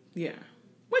 Yeah.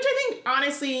 Which I think,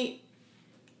 honestly,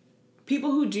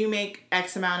 people who do make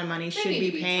X amount of money should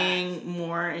be paying taxed.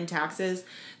 More in taxes.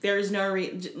 There is no...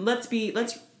 Let's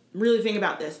really think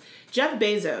about this. Jeff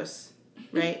Bezos,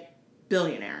 right?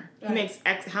 Billionaire. Right. He makes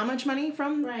how much money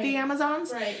from the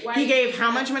Amazons? Right. He gave how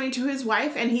much money to his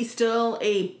wife, and he's still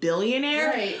a billionaire?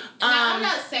 Right. Now, I'm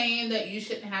not saying that you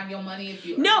shouldn't have your money if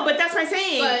you... No, but that's my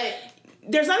saying. But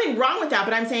there's nothing wrong with that,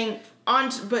 but I'm saying... there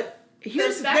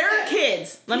are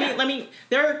kids.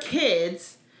 There are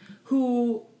kids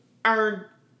who are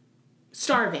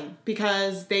starving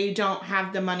because they don't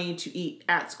have the money to eat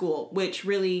at school, which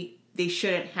really, they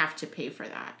shouldn't have to pay for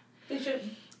that. They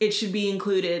shouldn't. It should be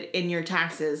included in your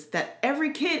taxes that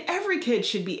every kid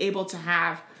should be able to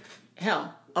have,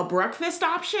 a breakfast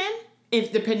option.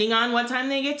 If depending on what time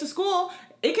they get to school,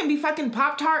 it can be fucking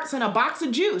Pop-Tarts and a box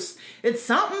of juice. It's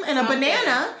something and a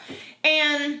banana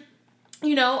and,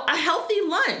 a healthy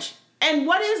lunch. And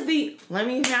let me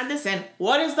add this in.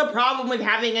 What is the problem with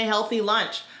having a healthy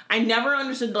lunch? I never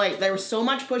understood, there was so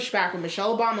much pushback when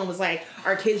Michelle Obama was like,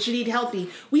 our kids should eat healthy.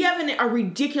 We have a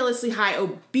ridiculously high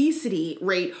obesity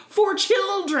rate for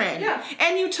children. Yeah.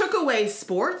 And you took away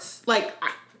sports, PE.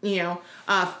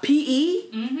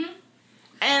 Mm-hmm.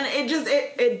 And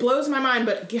it blows my mind,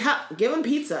 but give them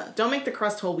pizza. Don't make the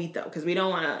crust whole wheat, though, because we don't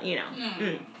want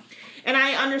to, And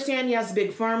I understand, yes,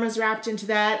 Big Pharma's wrapped into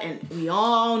that, and we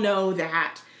all know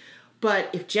that. But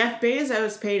if Jeff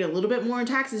Bezos paid a little bit more in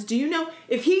taxes, do you know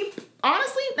if he,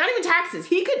 honestly, not even taxes,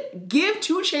 he could give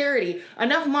to charity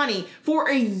enough money for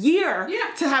a year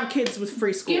to have kids with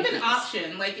free school fees. Give an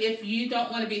option. If you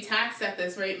don't want to be taxed at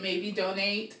this rate, maybe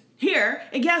donate. Here,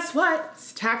 and guess what?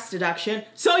 It's tax deduction,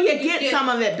 so you get some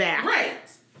of it back. Right.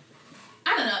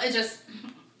 I don't know. It just,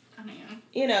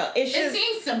 it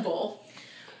seems simple.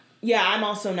 Yeah, I'm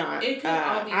also not. It could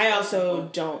all be I also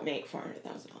don't make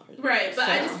 $400,000. Right, but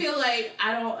I just feel like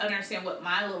I don't understand what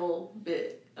my little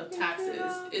bit of taxes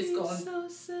is going. So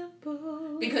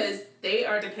simple. Because they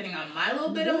are depending on my little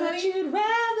bit of money. You'd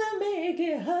rather make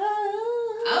it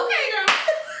home. Okay, girl.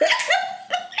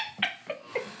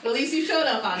 At least you showed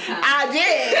up on time. I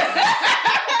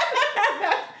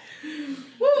did.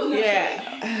 Woo,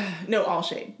 yeah. No, all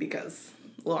shade because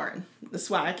Lauren.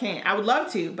 That's why I can't. I would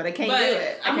love to, but I can't do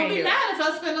it. I'm gonna be mad if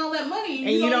I spend all that money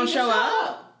and you don't show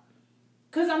up.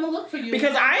 Because I'm going to look for you.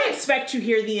 Because I expect to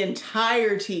hear the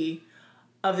entirety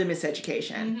of the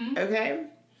miseducation. Okay?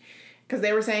 Because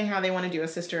they were saying how they want to do a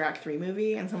Sister Act 3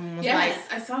 movie. And someone was like... Yes,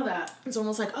 I saw that. And someone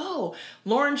was like, oh,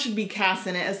 Lauren should be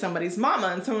casting it as somebody's mama.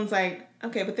 And someone's like,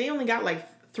 okay, but they only got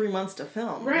 3 months to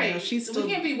film. Right. She's still...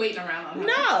 We can't be waiting around on her.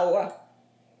 No!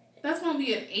 That's going to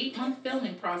be an 8-month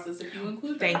filming process if you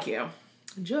include that. Thank you.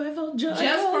 Joyful, just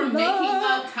for making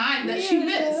up time that she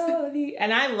missed.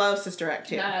 And I love Sister Act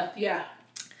 2. Yeah.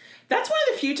 That's one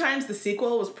of the few times the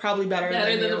sequel was probably better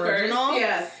than the original. First.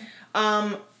 Yes.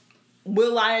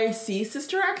 Will I see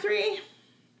Sister Act 3?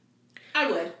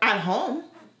 I would. At home.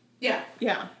 Yeah.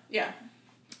 Yeah. Yeah.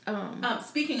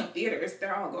 Speaking of theaters,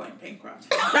 they're all going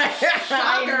bankrupt. Shocker.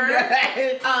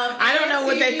 I don't know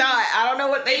what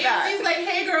they thought. She's like,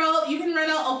 hey girl, you can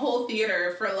rent out a whole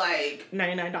theater for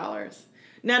 $99.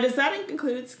 Now, does that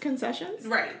include concessions?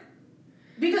 Right.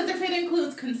 Because if it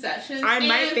includes concessions, I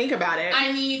might think about it.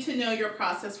 I need to know your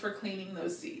process for cleaning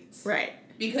those seats. Right.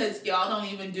 Because y'all don't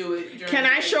even do it. Can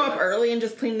I show up early and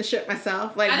just clean the shit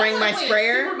myself? Bring my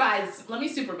sprayer? Let me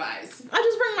supervise. I'll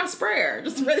just bring my sprayer.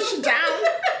 Just spray the shit down.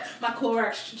 My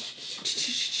Clorox.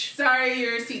 Sorry,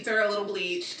 your seats are a little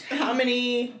bleached. How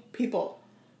many people?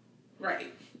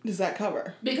 Right. Does that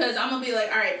cover? Because I'm going to be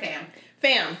like, all right, fam.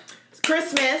 Fam. It's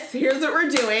Christmas. Here's what we're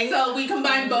doing. So we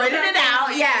combine both. Rented it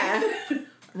out. Yeah.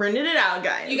 Rented it out,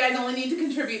 guys. You guys only need to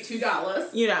contribute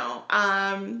 $2. You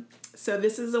know. So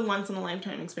this is a once in a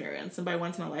lifetime experience. And by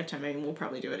once in a lifetime, I mean we'll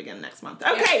probably do it again next month.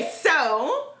 Okay, yeah.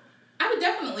 So. I would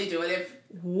definitely do it if.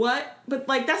 What? But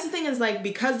like that's the thing is like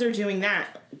because they're doing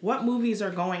that, what movies are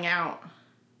going out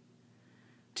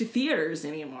to theaters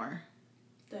anymore?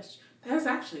 That's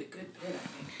actually a good bit, I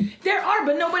think. There are,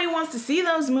 but nobody wants to see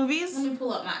those movies. Let me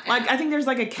pull up my app. Like, I think there's,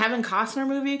 like, a Kevin Costner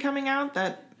movie coming out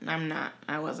that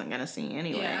I wasn't going to see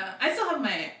anyway. Yeah, I still have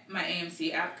my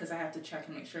AMC app because I have to check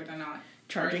and make sure they're not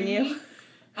charging you.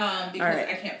 Because right.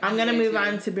 I can't. I'm going to move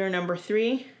on to beer number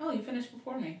 3. Oh, you finished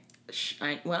before me.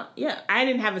 Well, yeah, I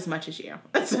didn't have as much as you.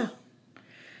 So,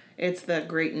 it's the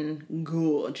Great and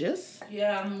Gorgeous.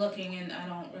 Yeah, I'm looking and I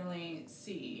don't really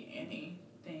see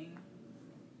anything.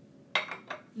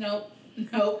 Nope,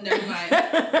 never mind.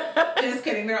 Just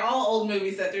kidding. They're all old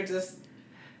movies that they're just...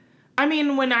 I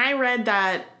mean, when I read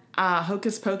that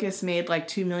Hocus Pocus made like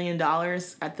 $2 million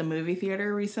at the movie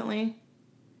theater recently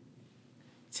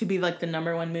to be like the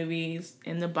number 1 movies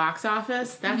in the box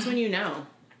office, that's when you know.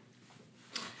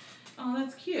 Oh,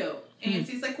 that's cute. And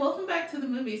she's like, welcome back to the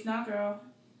movies. Nah, girl.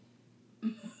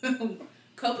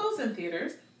 Coco's in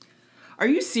theaters. Are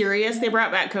you serious? They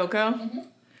brought back Coco? Mm-hmm.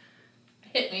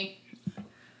 Hit me.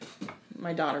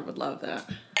 My daughter would love that.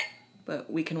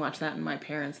 But we can watch that in my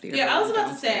parents' theater. Yeah, I was about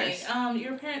to say,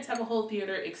 your parents have a whole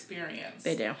theater experience.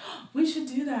 They do. We should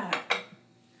do that.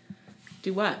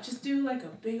 Do what? Just do like a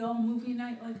big old movie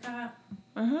night like that.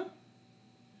 Uh-huh.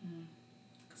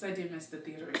 Because I do miss the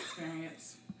theater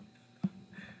experience.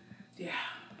 Yeah.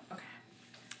 Okay.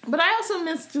 But I also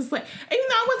miss just like, even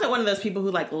though I wasn't one of those people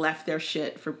who like left their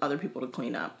shit for other people to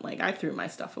clean up. Like I threw my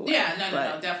stuff away. Yeah,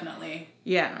 no, definitely.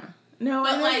 Yeah. No,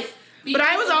 but like... But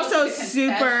I was also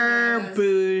super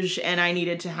bouge, and I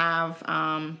needed to have...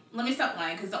 Let me stop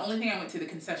lying, because the only thing I went to the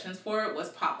concessions for was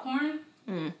popcorn.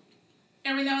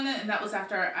 Every now and then, and that was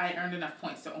after I earned enough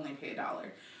points to only pay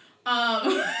 $1.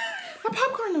 The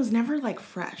popcorn was never, like,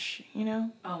 fresh, you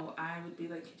know? Oh, I would be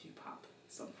like, could you pop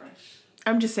some fresh?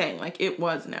 I'm just saying, like, it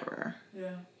was never.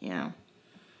 Yeah. Yeah.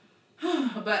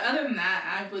 But other than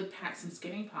that, I would pack some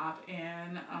Skinny Pop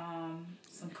and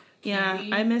some... Yeah,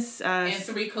 I miss... and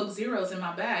 3 Coke Zeros in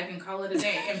my bag and call it a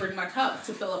day and bring my cup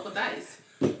to fill up with ice.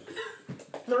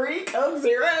 3 Coke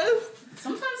Zeros?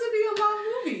 Sometimes it'd be a long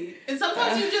movie. And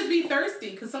sometimes you'd just be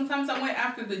thirsty because sometimes I went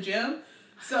after the gym.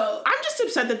 So I'm just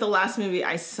upset that the last movie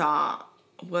I saw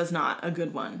was not a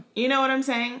good one. You know what I'm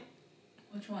saying?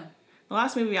 Which one? The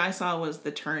last movie I saw was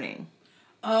The Turning.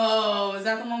 Oh, is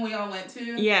that the one we all went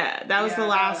to? Yeah, that was the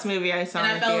last movie I saw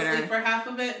in the theater. And I fell asleep for half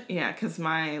of it? Yeah, because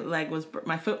my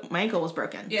ankle was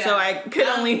broken. Yeah. So I could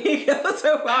only go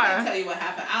so far. I can't tell you what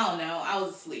happened. I don't know. I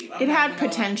was asleep. It had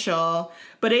potential.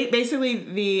 But basically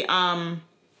the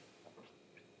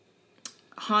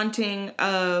haunting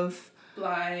of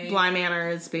Bly Manor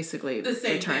is basically the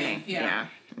same Turning. Thing. Yeah.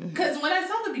 Because when I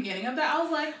saw the beginning of that, I was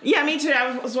like... Yeah, me too.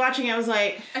 I was watching, I was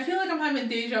like... I feel like I'm having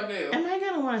deja vu. Am I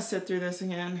going to want to sit through this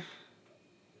again?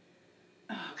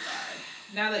 Oh,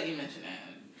 God. Now that you mention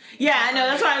it. Yeah, I know.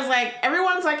 That's why I was like...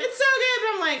 Everyone's like, it's so good.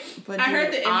 But I'm like... But I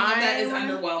heard the ending of that is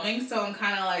underwhelming, so I'm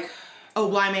kind of like... Oh,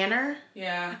 Bly Manor?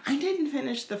 Yeah. I didn't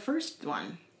finish the first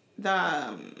one. The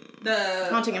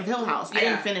Haunting of Hill House. Yeah. I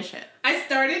didn't finish it. I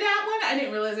started that one. I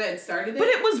didn't realize I had started it. But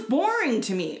it was boring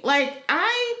to me. Like,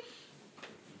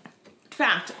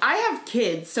 fact, I have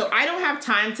kids, so I don't have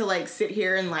time to like sit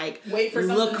here and like wait for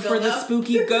look for the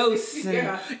spooky ghosts.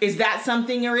 And is that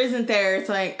something or isn't there? It's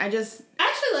like I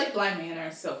actually like Bly Manor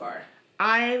so far.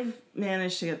 I've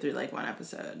managed to get through like one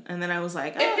episode, and then I was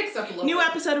like, it picks up a little new bit.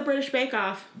 Episode of British Bake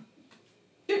Off.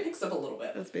 It picks up a little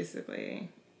bit. That's basically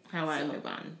how I move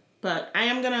on. But I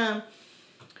am gonna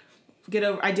get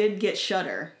over. I did get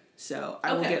Shudder. So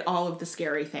I will get all of the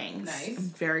scary things. Nice. I'm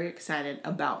very excited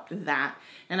about that.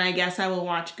 And I guess I will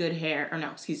watch Bad Hair on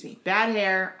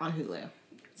Hulu.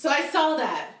 So I saw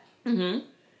that. Mm-hmm.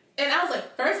 And I was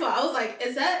like, first of all, I was like,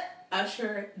 is that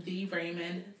Usher the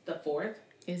Raymond the Fourth?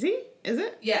 Is he? Is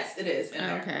it? Yes, it is in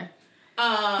there. Okay.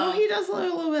 Well, he does a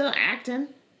little bit of acting.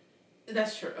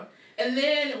 That's true. And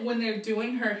then when they're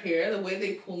doing her hair, the way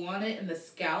they pull on it in the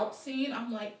scalp scene,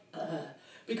 I'm like, ugh.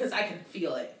 Because I can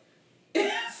feel it.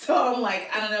 So I'm like,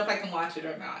 I don't know if I can watch it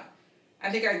or not. I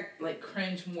think I like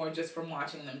cringe more just from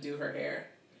watching them do her hair.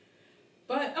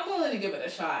 But I'm willing to give it a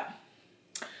shot.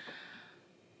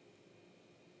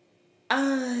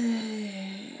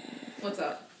 What's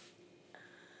up?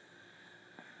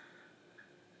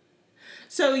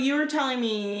 So you were telling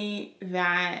me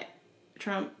that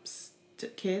Trump's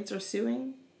kids are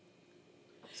suing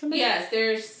somebody? Yes,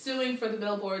 they're suing for the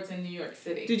billboards in New York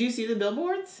City. Did you see the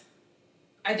billboards?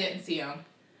 I didn't see them.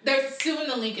 They're suing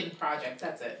the Lincoln Project.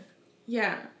 That's it.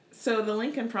 Yeah. So the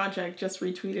Lincoln Project just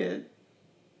retweeted.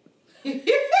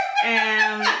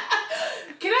 And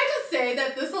can I just say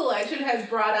that this election has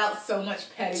brought out so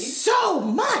much petty? So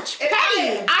much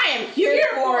petty! I am here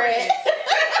for it.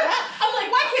 I'm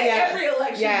like, why can't every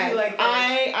election be like this?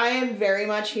 I am very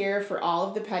much here for all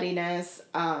of the pettiness.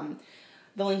 The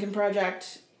Lincoln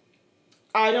Project,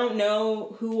 I don't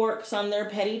know who works on their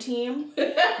petty team,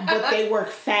 but they work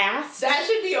fast. That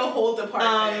should be a whole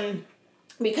department.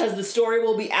 Because the story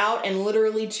will be out, and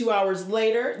literally 2 hours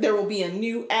later, there will be a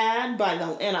new ad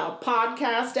in a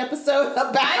podcast episode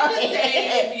about I'm just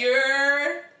saying, if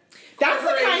you're... That's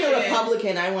the kind of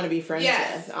Republican I want to be friends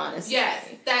with, honestly. Yes,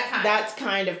 that kind. That's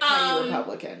kind of petty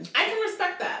Republican. I can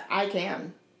respect that. I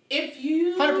can. If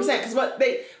you... 100%, because what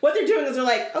they're doing is they're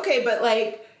like, okay, but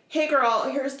like, hey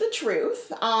girl, here's the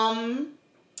truth.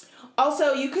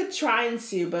 Also, you could try and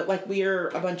sue, but like we're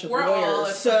a bunch of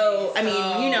lawyers, so I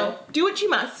mean, do what you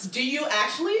must. Do you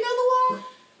actually know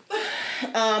the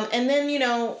law? And then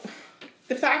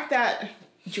the fact that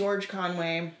George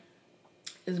Conway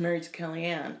is married to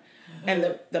Kellyanne,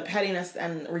 and the pettiness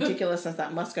and ridiculousness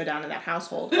that must go down in that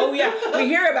household. Oh yeah, we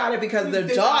hear about it because the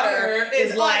daughter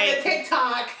is like on the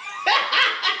TikTok.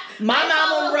 My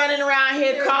mama running around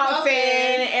here coughing,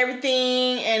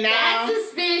 everything, and now that's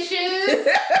suspicious.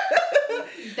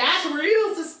 That's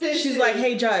real suspicious. She's like,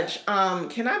 "Hey, judge,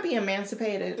 can I be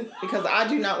emancipated? Because I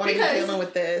do not want to be dealing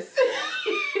with this.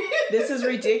 This is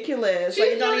ridiculous. Like,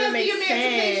 it don't even make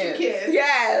sense." Kid.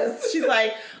 Yes, she's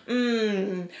like,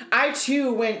 I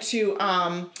too went to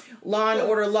Law and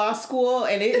Order Law School,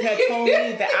 and it had told me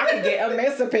that I could get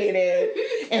emancipated.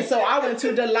 And so I went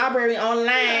to the library online,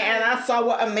 and I saw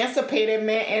what emancipated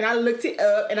meant, and I looked it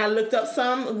up, and I looked up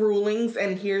some rulings,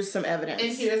 and here's some evidence.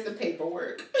 And here's the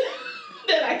paperwork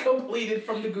that I completed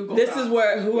from the Google This Docs.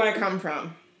 is who I come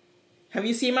from. Have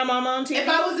you seen my mama on TV? If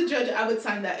I was a judge, I would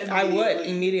sign that immediately. I would,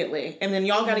 immediately. And then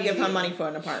y'all got to give her money for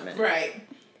an apartment. Right.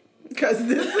 Because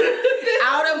this is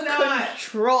out of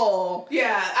control.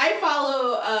 Yeah, I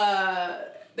follow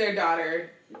their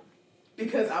daughter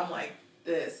because I'm like,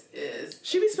 this is...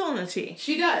 She be spilling the tea.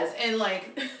 She does. And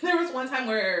like, there was one time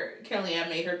where Kellyanne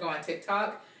made her go on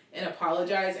TikTok and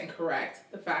apologize and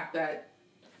correct the fact that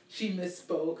she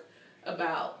misspoke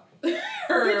about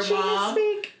her mom.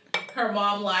 Her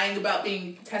mom lying about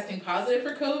testing positive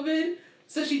for COVID.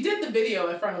 So she did the video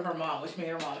in front of her mom, which made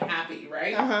her mom happy,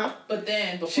 right? Uh-huh. But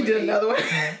then before she did another one.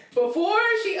 Before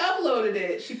she uploaded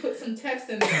it, she put some text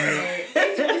in there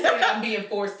basically saying I'm being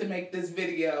forced to make this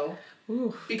video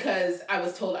because I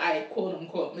was told I quote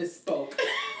unquote misspoke.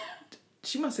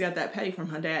 She must have got that petty from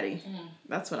her daddy.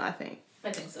 That's what I think.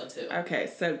 I think so too.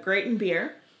 Okay, so great in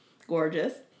beer.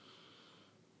 Gorgeous.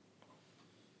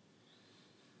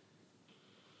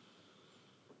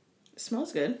 It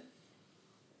smells good.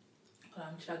 But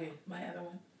I'm chugging my other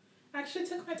one. I actually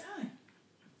took my time.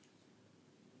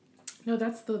 No,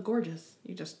 that's the gorgeous.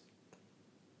 You just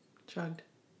chugged.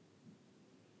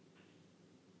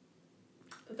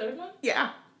 The third one?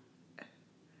 Yeah.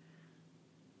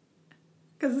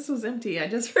 Because this was empty. I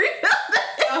just refilled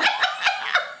it.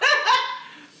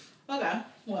 Okay.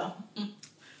 Well.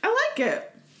 I like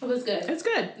it. It was good. It's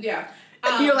good. Yeah.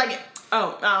 You like it?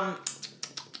 Oh,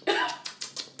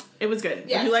 it was good.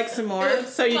 Yes. Would you like some more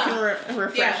so you can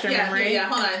refresh your memory? Yeah,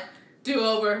 hold on. Do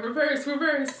over.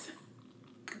 Reverse.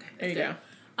 Okay, there you go.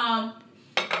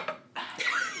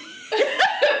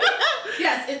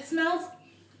 Yes, it smells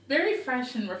very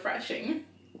fresh and refreshing.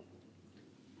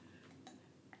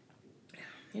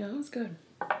 Yeah, that was good.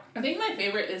 I think my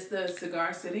favorite is the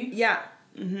Cigar City. Yeah.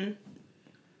 Mm-hmm.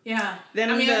 Yeah. I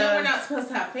know we're not supposed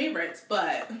to have favorites,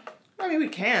 but... I mean, we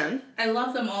can. I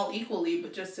love them all equally,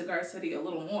 but just Cigar City a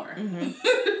little more.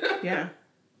 Mm-hmm. Yeah.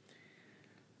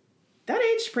 That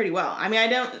aged pretty well. I mean,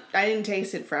 I didn't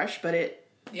taste it fresh, but it...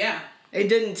 Yeah. It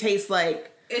didn't taste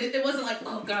like... It wasn't like,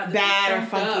 oh God, bad or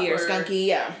funky or skunky,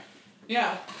 yeah.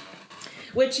 Yeah.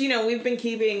 Which,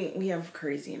 we have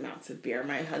crazy amounts of beer.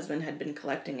 My husband had been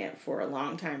collecting it for a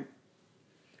long time.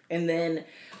 And then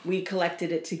we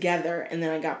collected it together, and then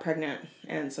I got pregnant,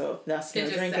 and so that's no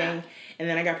drinking. Sat. And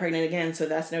then I got pregnant again, so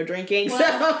that's no drinking.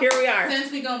 Well, so here we are.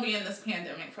 Since we're going to be in this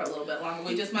pandemic for a little bit longer,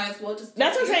 we just might as well just...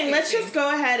 That's what I'm saying. Let's just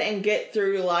go ahead and get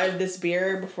through a lot of this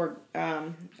beer before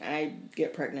I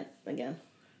get pregnant again.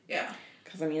 Yeah.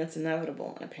 Because, it's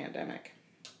inevitable in a pandemic.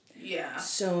 Yeah.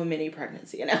 So many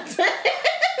pregnancy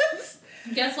announcements.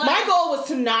 Guess what? My goal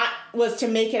was to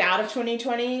make it out of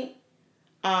 2020.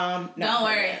 No. Don't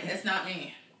worry, it's not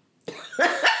me.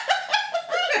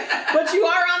 But you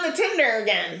are on the Tinder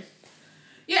again.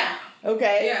 Yeah.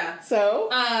 Okay. Yeah. So.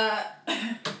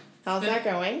 How's that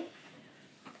going?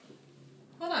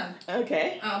 Hold on.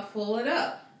 Okay. I'll pull it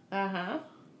up. Uh-huh.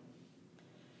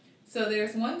 So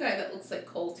there's one guy that looks like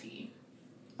Colty.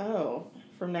 Oh,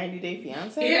 from 90 Day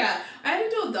Fiancé? Yeah. I had to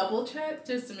do a double check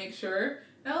just to make sure.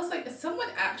 And I was like, is someone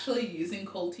actually using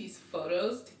Colty's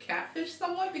photos to catfish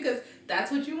someone? Because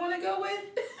that's what you want to go with?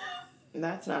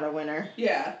 That's not a winner.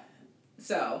 Yeah.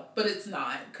 So, but it's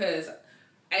not. Because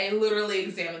I literally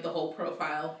examined the whole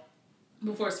profile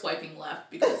before swiping left.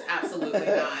 Because absolutely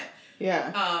not.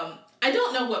 Yeah. I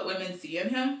don't know what women see in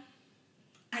him.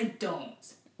 I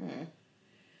don't. Mm.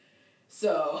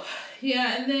 So,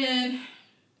 yeah, and then...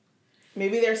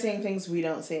 Maybe they're seeing things we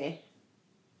don't see.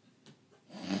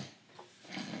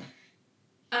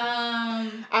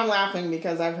 I'm laughing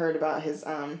because I've heard about his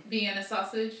Vienna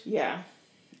sausage? Yeah.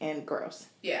 And gross.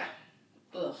 Yeah.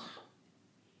 Ugh.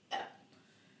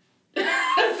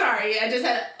 Sorry, I just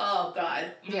had... Oh,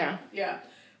 God. Yeah. Yeah.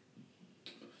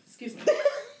 Excuse me.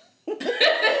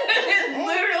 It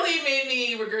literally made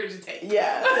me regurgitate.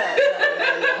 Yeah.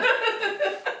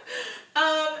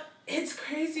 It's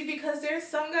crazy because there's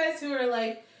some guys who are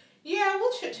like, yeah,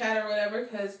 we'll chit chat or whatever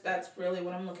because that's really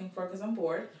what I'm looking for because I'm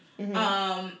bored. Mm-hmm.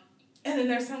 And then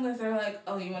there's some guys that are like,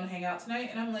 oh, you want to hang out tonight?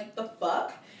 And I'm like, the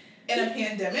fuck? In a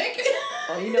pandemic?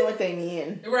 Oh, you know what they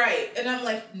mean. Right. And I'm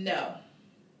like, no.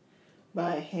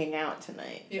 By hang out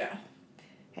tonight. Yeah.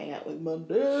 Hang out with my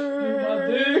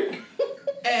dick.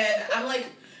 And I'm like,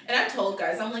 and I've told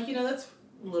guys, I'm like, that's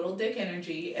little dick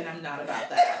energy, and I'm not about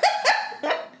that.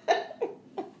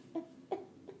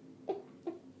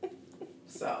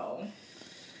 So.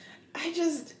 I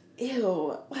just,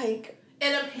 ew. Like.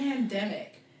 In a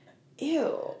pandemic.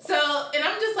 Ew. So, and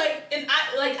I'm just like, and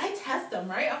I test them,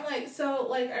 right? I'm like, so,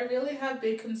 like, I really have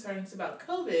big concerns about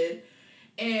COVID.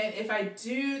 And if I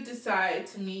do decide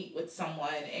to meet with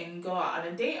someone and go out on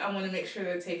a date, I want to make sure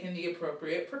they're taking the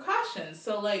appropriate precautions.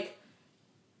 So, like,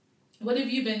 what have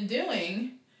you been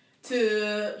doing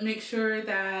to make sure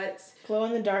that...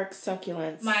 Glow-in-the-dark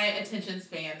succulents. My attention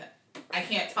span, I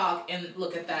can't talk and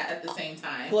look at that at the same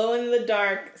time.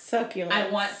 Glow-in-the-dark succulents. I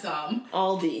want some.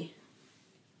 Aldi.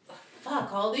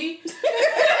 Fuck, Aldi?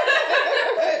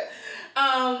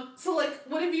 So, like,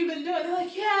 what have you been doing? They're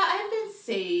like, yeah, I've been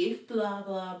safe, blah,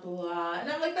 blah, blah.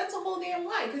 And I'm like, that's a whole damn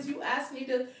lie, because you asked me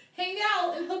to hang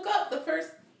out and hook up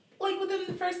within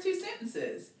the first 2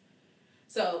 sentences.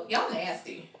 So, y'all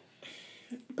nasty.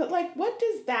 But, like, what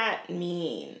does that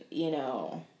mean,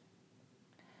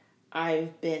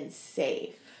 I've been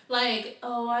safe? Like,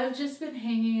 oh, I've just been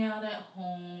hanging out at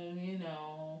home,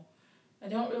 I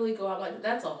don't really go out like...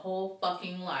 That's a whole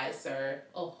fucking lie, sir.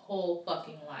 A whole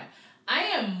fucking lie. I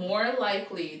am more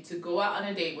likely to go out on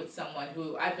a date with someone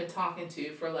who I've been talking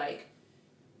to for, like,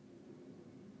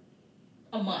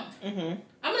 a month. Mm-hmm.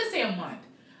 I'm going to say a month.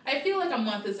 I feel like a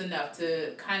month is enough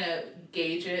to kind of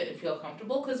gauge it and feel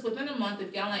comfortable, because within a month,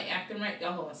 if y'all ain't acting right,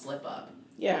 y'all going to slip up.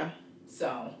 Yeah.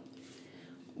 So.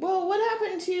 Well, what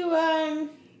happened to,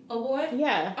 Oh, boy?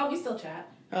 Yeah. Oh, we still chat.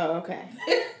 Oh, okay.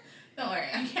 Don't worry,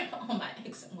 I can't put all my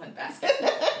eggs in one basket.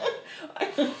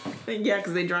 Yeah,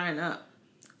 because they drying up.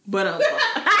 But,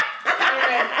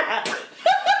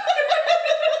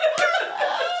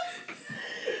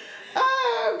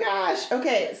 Oh, gosh.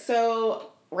 Okay,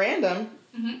 so, random.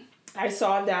 Mm-hmm. I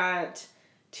saw that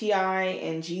T.I.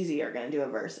 and Jeezy are going to do a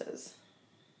versus.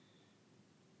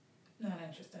 Not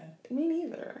interested. Me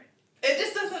neither. It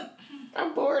just doesn't...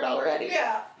 I'm bored already.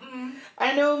 Yeah.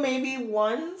 I know maybe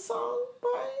one song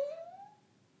by...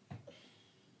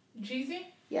 Jeezy?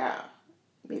 Yeah.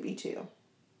 Maybe 2.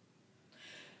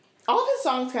 All of his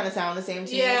songs kind of sound the same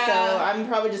to me, so I'm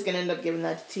probably just going to end up giving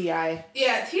that to T.I.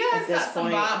 Yeah, T.I.'s got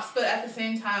some bops, but at the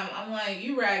same time, I'm like,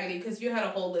 you raggedy, because you had a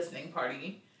whole listening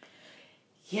party.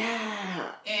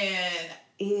 Yeah.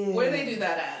 And where they do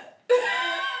that at?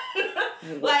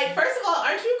 Like, first of all,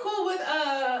 aren't you cool with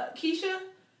Keisha?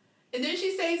 And didn't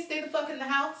she say stay the fuck in the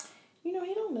house? He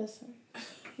don't listen.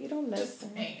 He don't listen.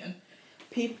 Just saying.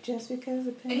 Peep just because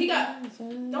of pain. And he got...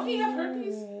 Don't he have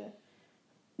herpes? What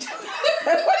is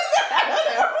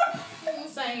that? I'm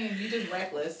saying, you just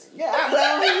reckless. Yeah,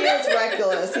 well, he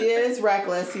is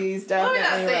reckless. He's definitely reckless. Let me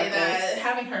not say that.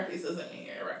 Having herpes doesn't mean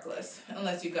you're reckless.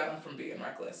 Unless you got them from being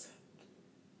reckless.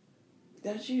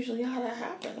 That's usually how that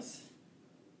happens.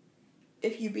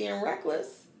 If you being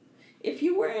reckless. If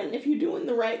you doing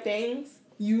the right things,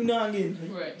 you not getting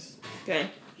it. Right. Okay.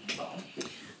 So,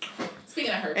 speaking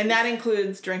at herpes. And that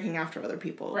includes drinking after other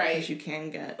people. Right. Because you can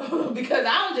get... Because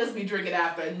I don't just be drinking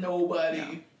after nobody.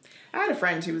 No. I had a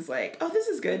friend who was like, oh, this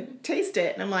is good. Taste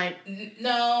it. And I'm like...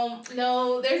 No.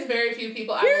 There's very few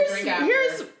people I will drink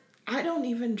after. I don't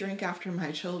even drink after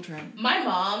my children. My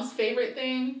mom's favorite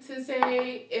thing to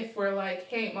say, if we're like,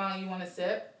 hey, Mom, you want a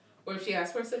sip? Or if she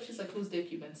asks for a sip, she's like, whose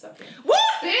dick you been sucking? What?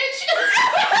 Bitch!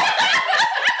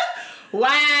 Wow!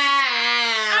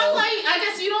 I'm like, I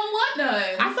guess you don't want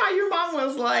none. I thought your mom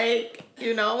was like,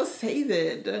 save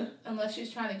it. Unless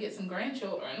she's trying to get some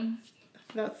grandchildren.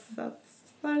 That's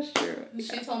true.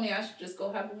 She told me I should just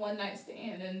go have a one-night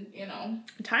stand and,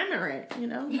 time it right,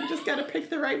 You just gotta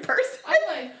pick the right person. I'm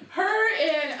like, her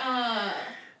and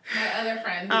my other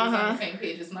friend who's on the same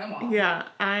page as my mom. Yeah,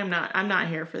 I'm not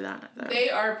here for that, though.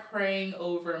 They are praying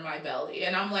over my belly.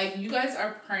 And I'm like, you guys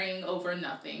are praying over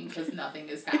nothing because nothing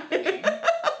is happening.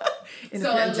 In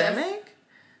a pandemic?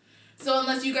 So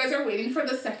unless you guys are waiting for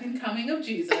the second coming of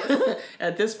Jesus.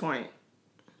 At this point.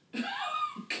 God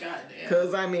damn.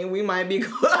 Because, we might be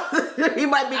closer. We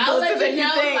might be closer than you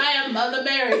think. I am Mother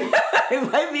Mary.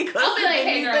 It might be closer. I'll be like,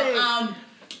 hey girl,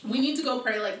 we need to go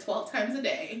pray like 12 times a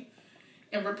day.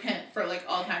 And repent for like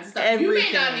all kinds of stuff. Everything.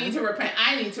 You may not need to repent.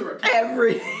 I need to repent.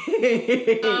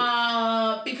 Everything.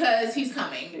 Because he's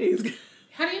coming.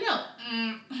 How do you know?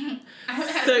 I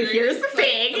haven't had so here's the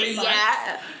thing. 3 months,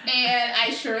 yeah. And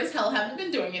I sure as hell haven't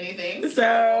been doing anything.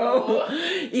 So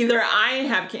either I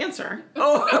have cancer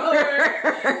or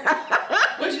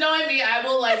which knowing me, I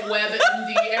will like web and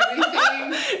D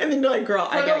everything. And then you're like, girl,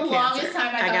 I got cancer. For the longest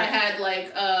time, I thought I had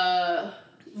like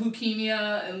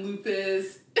leukemia and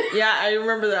lupus. Yeah, I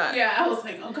remember that. Yeah, I was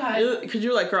like, oh god. Because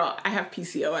you're like, girl, I have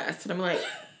PCOS. And I'm like,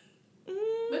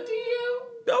 but do you?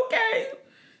 Okay.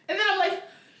 And then I'm like,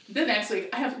 the next week,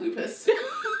 I have lupus. I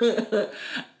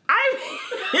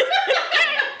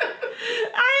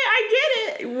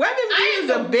get it. WebMD is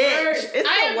a bitch. Worst. It's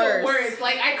the worst.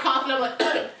 Like, I cough and I'm like,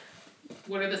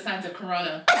 what are the signs of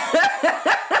corona?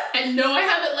 And no, I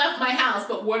haven't left my house,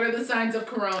 but what are the signs of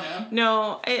corona?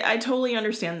 No, I totally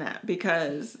understand that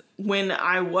because when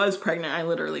I was pregnant, I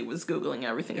literally was Googling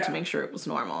everything to make sure it was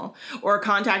normal. Or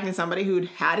contacting somebody who'd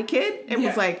had a kid and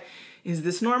was like, is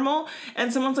this normal?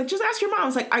 And someone's like, just ask your mom. I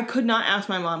was like, I could not ask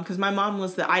my mom because my mom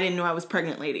was I didn't know I was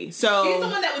pregnant lady. So she's the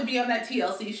one that would be on that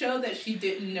TLC show that she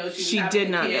didn't know she was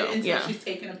having a kid until she's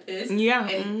taking a piss. Yeah.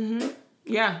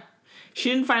 Yeah. She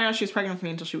didn't find out she was pregnant with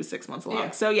me until she was 6 months along. Yeah.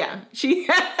 So yeah, she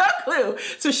had no clue.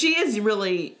 So she is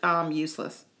really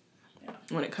useless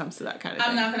when it comes to that kind of thing.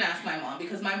 I'm not going to ask my mom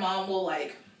because my mom will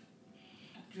like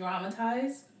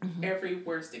dramatize every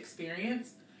worst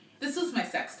experience. This was my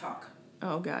sex talk.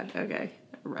 Oh, God. Okay.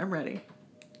 I'm ready.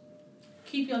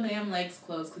 Keep your damn legs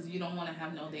closed because you don't want to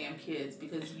have no damn kids.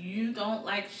 Because you don't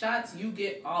like shots, you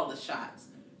get all the shots.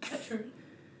 Is that true?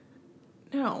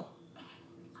 No.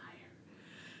 Liar.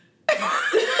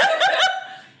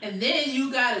 And then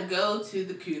you got to go to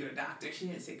the cooter doctor. She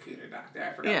didn't say cooter doctor.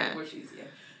 I forgot where she's in.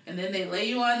 And then they lay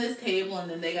you on this table and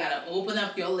then they got to open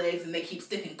up your legs and they keep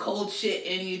sticking cold shit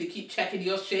in you to keep checking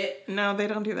your shit. No, they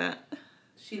don't do that.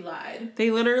 She lied. They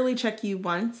literally check you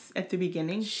once at the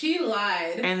beginning. She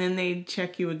lied. And then they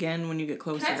check you again when you get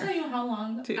closer. Can I tell you how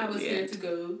long I was here to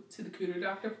go to the cooter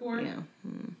doctor for? Yeah.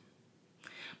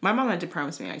 My mom had to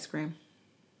promise me ice cream.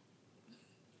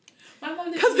 My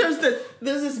mom did. Because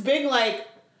there's this big, like,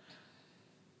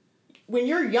 when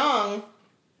you're young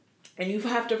and you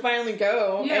have to finally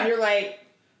go and you're like,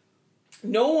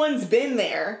 no one's been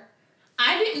there.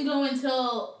 I didn't go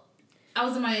until I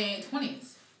was in my 20s.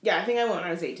 Yeah, I think I went when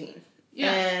I was 18.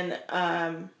 Yeah.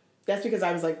 And that's because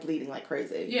I was, like, bleeding like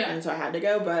crazy. Yeah. And so I had to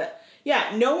go. But,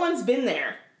 yeah, no one's been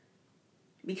there.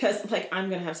 Because, like, I'm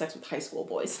going to have sex with high school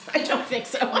boys. I don't think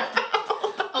so.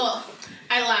 Oh,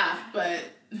 I laugh, but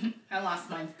I lost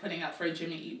mine putting out for a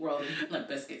Jimmy Eat World and Limp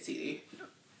Bizkit CD.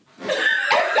 To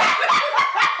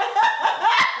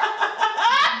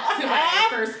my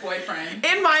first boyfriend.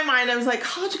 In my mind, I was like,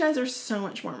 college guys are so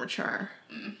much more mature.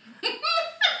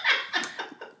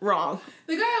 Wrong.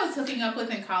 The guy I was hooking up with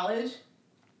in college,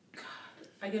 God,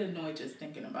 I get annoyed just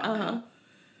thinking about him.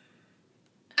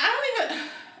 I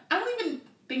don't even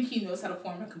think he knows how to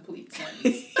form a complete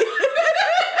sentence.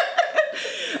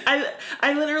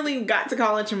 I literally got to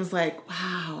college and was like,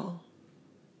 wow.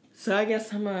 So I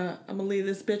guess I'm gonna leave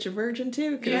this bitch a virgin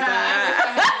too. Yeah,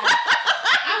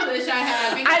 I wish I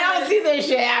had. I don't see this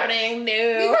shit happening,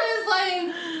 dude. Because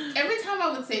like every time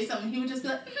I would say something, he would just be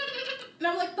like, and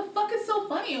I'm like, the fuck is so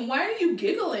funny? And why are you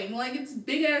giggling? Like it's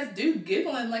big ass dude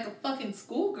giggling like a fucking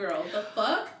schoolgirl. The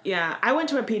fuck? Yeah, I went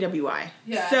to a PWI.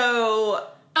 Yeah. So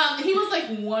he was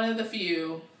like one of the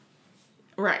few.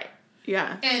 Right.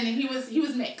 Yeah. And he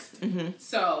was mixed. Mm-hmm.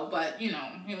 So, but he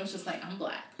was just like, I'm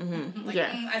black. Mm-hmm. Like,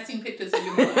 I've seen pictures of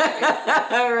you.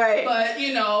 Right. But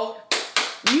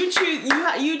you choose.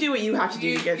 You do what you have to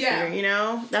do to get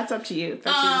through. That's up to you.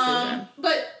 That's your decision.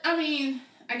 But I mean,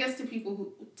 I guess to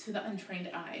the untrained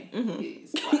eye,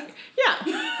 he's black. Yeah.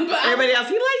 But everybody else,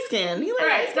 he light skinned. He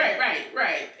light skinned.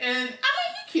 Right. And I mean,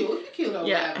 he's cute or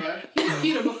whatever. He was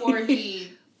cuter before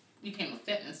he became a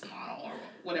fitness model or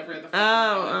whatever the fuck.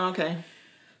 Oh, okay.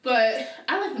 But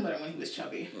I liked him better when he was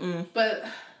chubby. Mm. But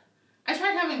I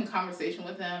tried having a conversation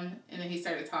with him, and then he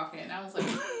started talking, and I was like,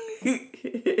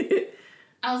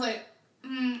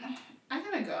 I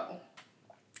gotta go.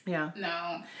 Yeah.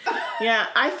 No. Yeah,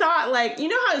 I thought, like, you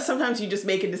know how sometimes you just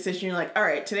make a decision, you're like, all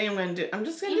right, today I'm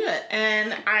just gonna do it.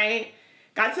 And I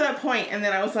got to that point, and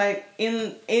then I was like,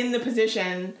 in the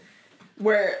position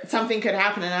where something could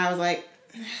happen, and I was like,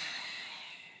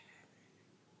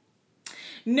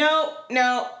 no,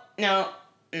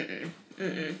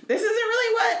 this isn't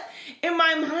really what, in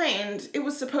my mind, it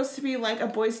was supposed to be like a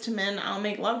Boys to Men, I'll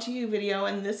make love to you video,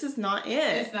 and this is not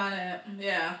it. It's not it,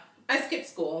 yeah. I skipped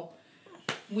school.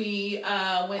 We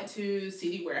went to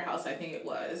CD Warehouse, I think it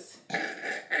was.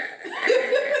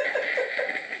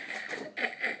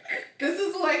 This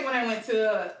is like when I went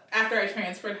to, after I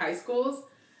transferred high schools,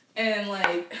 and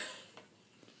like,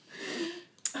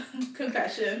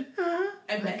 confession,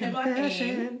 I met him on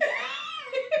AIM.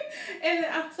 And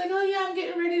I was like, oh yeah, I'm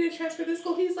getting ready to transfer to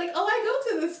school. He's like, oh, I go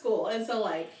to this school. And so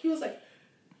like, he was like,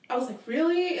 I was like,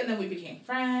 really? And then we became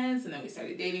friends, and then we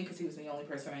started dating because he was the only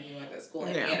person I knew at that school.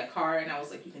 And he had a car, and I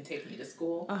was like, you can take me to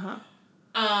school. Uh-huh.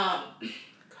 God,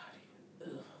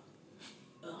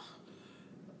 ugh.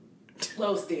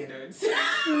 Low standards.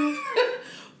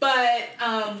 But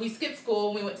we skipped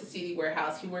school, we went to CD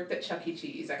Warehouse. He worked at Chuck E.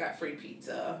 Cheese. I got free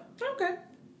pizza. Okay.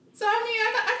 So, I mean,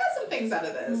 I got some things out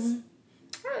of this. Mm-hmm.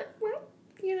 All right, well,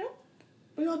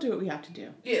 we all do what we have to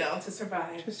do. To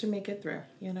survive. Just to make it through,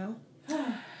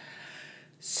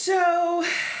 So,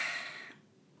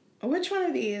 which one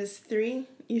of these three?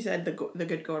 You said the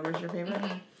Good Gourd was your favorite?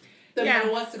 Mm-hmm. The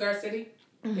middle one, Cigar City?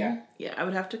 Mm-hmm. Yeah. Yeah, I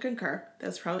would have to concur.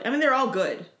 That's probably, they're all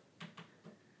good.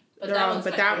 But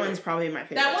that one's probably my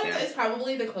favorite. That one is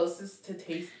probably the closest to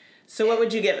taste. So what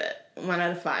would you give it? 1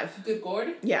 out of 5. Good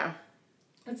Gourd? Yeah.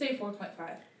 I'd say 4.5.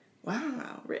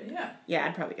 Wow. Really? Yeah. Yeah,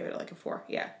 I'd probably give it like a 4.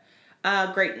 Yeah.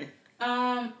 Grayton.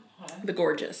 The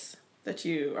Gorgeous. That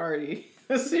you already...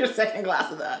 This is your second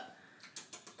glass of that.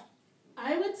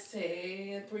 I would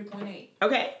say 3.8.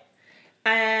 Okay.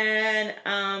 And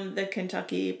the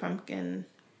Kentucky Pumpkin...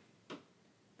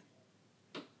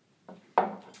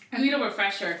 I need a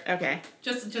refresher. Okay.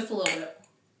 Just a little bit.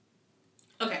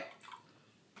 Okay.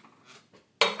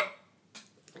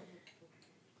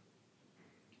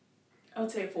 I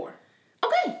would say a 4.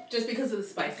 Okay. Just because of the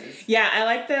spices. Yeah, I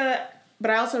like but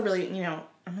I also really,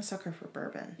 I'm a sucker for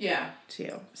bourbon. Yeah.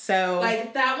 Too. So.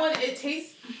 Like that one, it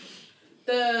tastes,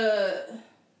 the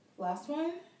last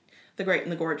one? The Great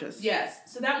and the Gorgeous. Yes.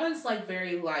 So that one's like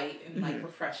very light and like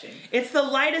refreshing. It's the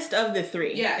lightest of the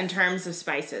 3. Yes. In terms of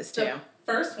spices too. The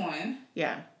first one.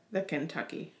 Yeah. The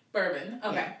Kentucky. Bourbon.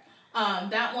 Okay. Yeah.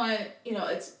 That one,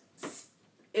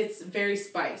 it's very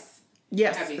spice.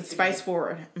 Yes. It's spice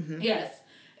forward. Mm-hmm. Yes.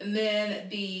 And then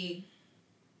the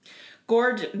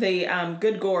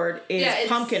Good Gourd is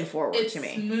pumpkin forward to me.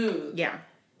 It's smooth. Yeah.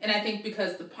 And I think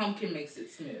because the pumpkin makes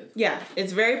it smooth. Yeah,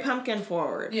 it's very pumpkin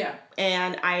forward. Yeah.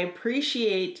 And I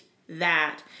appreciate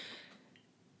that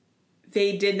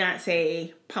they did not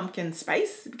say pumpkin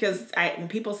spice, because when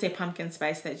people say pumpkin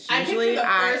spice, that's usually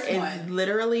it's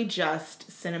literally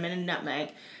just cinnamon and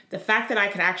nutmeg. The fact that I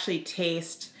could actually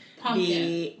taste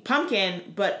the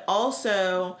pumpkin, but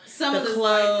also the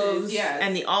cloves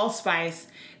and the allspice,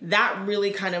 that really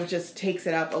kind of just takes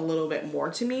it up a little bit more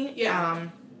to me. Yeah.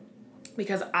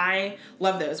 Because I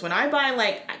love those. When I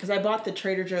buy, because I bought the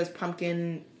Trader Joe's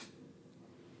pumpkin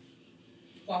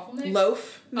waffle mix?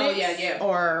 Loaf mix. Oh, yeah.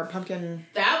 Or pumpkin.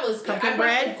 That was good. Pumpkin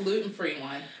bread. I bought the gluten-free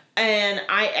one. And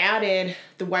I added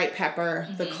the white pepper,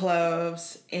 the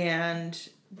cloves, and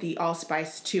the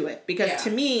allspice to it. Because to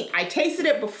me, I tasted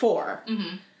it before,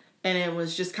 and it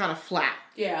was just kind of flat.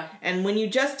 Yeah. And when you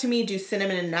to me, do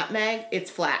cinnamon and nutmeg,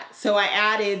 it's flat. So I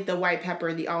added the white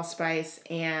pepper, the allspice,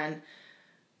 and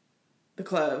the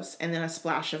cloves, and then a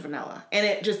splash of vanilla. And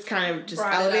it just kind of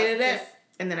elevated it.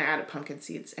 And then I added pumpkin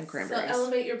seeds and cranberries. So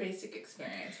elevate your basic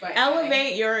experience.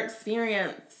 Elevate your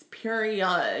experience,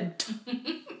 period.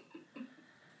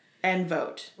 And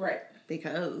vote. Right.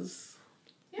 Because,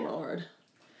 Lord.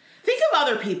 Think of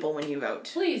other people when you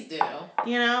vote. Please do.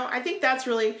 I think that's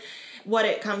really... what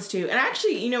it comes to. And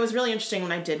actually, it was really interesting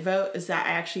when I did vote is that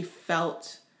I actually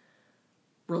felt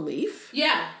relief.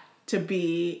 Yeah. To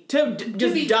be done.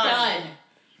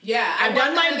 Yeah. I've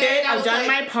done my bit. I've done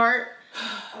my part.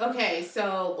 Okay,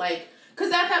 so, like,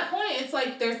 because at that point, it's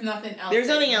like there's nothing else. There's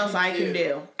nothing else I can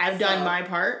do. I've done my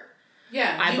part.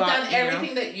 Yeah, you've done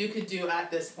everything that you could do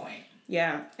at this point.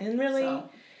 Yeah, and really,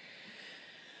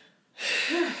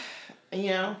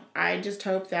 I just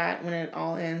hope that when it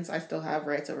all ends, I still have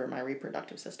rights over my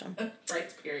reproductive system.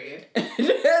 Rights, period.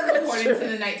 According to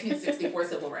the 1964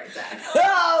 Civil Rights Act.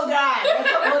 Oh, God.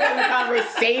 That's a whole other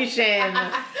conversation.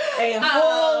 A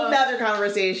whole other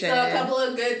conversation. So, a couple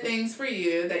of good things for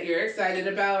you that you're excited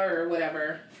about or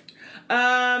whatever.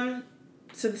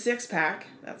 So, the 6-pack.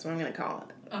 That's what I'm going to call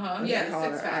it. Yeah, the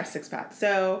 6-pack. Our 6-pack.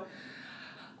 So,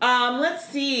 let's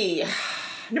see.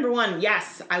 Number 1,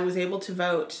 yes, I was able to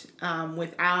vote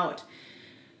without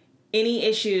any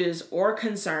issues or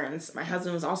concerns. My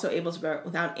husband was also able to vote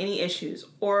without any issues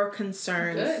or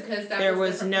concerns. Good, because there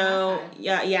was no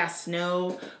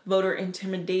voter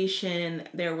intimidation.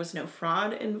 There was no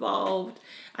fraud involved.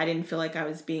 I didn't feel like I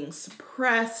was being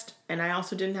suppressed, and I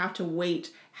also didn't have to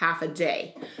wait half a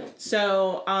day.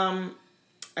 So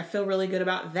I feel really good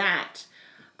about that.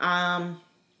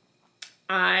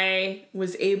 I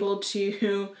was able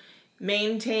to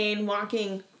maintain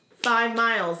walking 5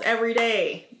 miles every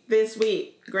day this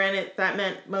week. Granted, that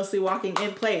meant mostly walking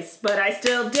in place, but I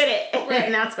still did it. Right.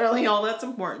 And that's really all that's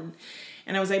important.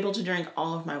 And I was able to drink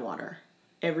all of my water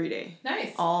every day.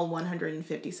 Nice. All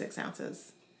 156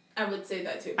 ounces. I would say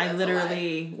that too. I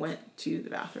literally went to the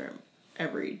bathroom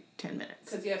every 10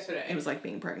 minutes. Because yesterday. It was like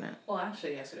being pregnant. Well,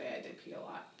 actually, yesterday I did pee a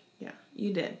lot. Yeah,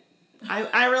 you did.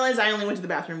 I realized I only went to the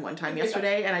bathroom one time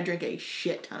yesterday, and I drank a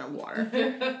shit ton of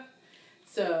water.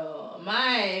 So,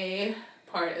 my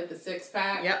part of the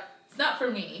 6-pack, it's not for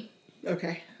me.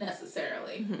 Okay.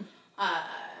 Necessarily. Mm-hmm.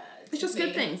 It's just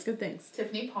good things.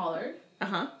 Tiffany Pollard.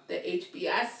 Uh-huh. The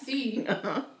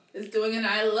HBIC is doing an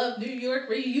I Love New York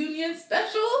reunion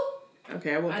special.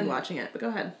 Okay, I won't be watching it, but go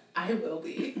ahead. I will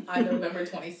be on November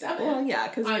 27th. Well, yeah,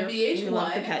 because on VH1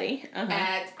 love the petty.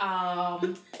 At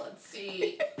let's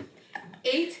see,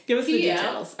 8 Give us p.m. the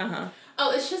details.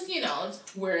 Oh, it's just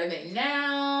where are they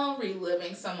now?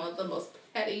 Reliving some of the most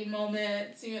petty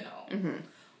moments.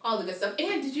 All the good stuff.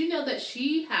 And did you know that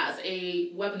she has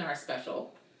a webinar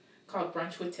special called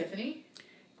Brunch with Tiffany?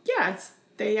 Yeah,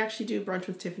 they actually do Brunch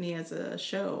with Tiffany as a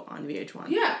show on VH1.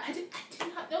 Yeah, I did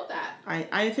not know that.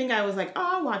 I think I was like,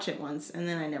 oh, I'll watch it once, and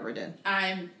then I never did.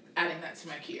 I'm adding that to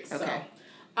my queue. Okay.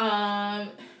 So,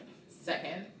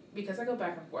 second, because I go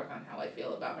back and forth on how I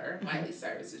feel about her, Miley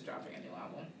Cyrus is dropping a new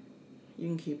album. You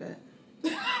can keep it.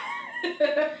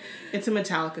 It's a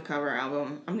Metallica cover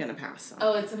album. I'm gonna pass.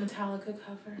 Oh, it's a Metallica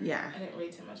cover? Yeah. I didn't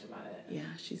read too much about it. Yeah,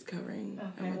 she's covering a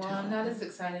Metallica. Well, I'm not as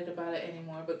excited about it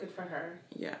anymore, but good for her.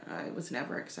 Yeah, I was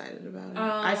never excited about it.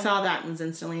 I saw that and was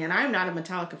instantly, and I'm not a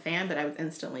Metallica fan, but I was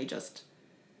instantly just...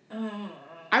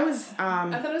 I was... I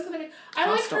thought it was gonna be...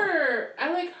 hostile.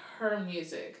 I like her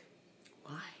music.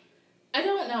 Why? I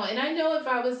don't know, and I know if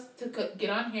I was to get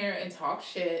on here and talk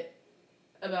shit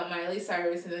about Miley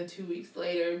Cyrus and then 2 weeks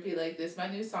later be like, this is my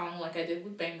new song, like I did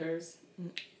with Bangers.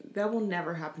 That will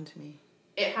never happen to me.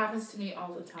 It happens to me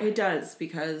all the time. It does,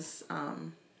 because...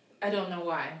 I don't know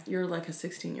why. You're like a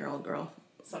 16-year-old girl.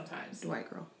 Sometimes. A white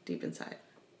girl. Deep inside.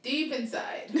 Deep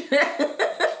inside.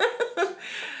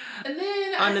 And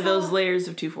then Onto those layers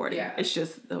of 240. Yeah. It's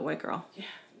just the white girl. Yeah.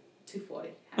 240.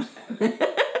 Hashtag.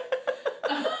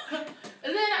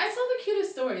 And then I saw the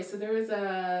cutest story. So there was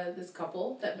this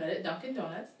couple that met at Dunkin'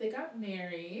 Donuts. They got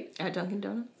married. At Dunkin'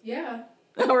 Donuts? Yeah.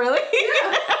 Oh, really?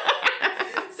 Yeah.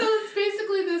 So it's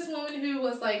basically this woman who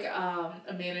was like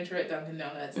a manager at Dunkin'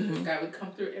 Donuts. And this guy would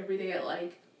come through every day at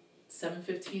like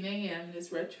 7:15 a.m. in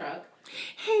his red truck.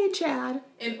 Hey, Chad.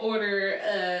 And order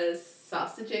a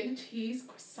sausage, egg, and cheese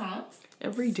croissant.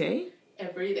 Every day?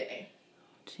 Every day.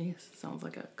 Jeez, sounds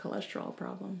like a cholesterol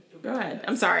problem. Go ahead.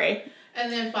 I'm sorry.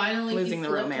 And then finally, losing he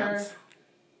the romance. her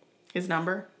his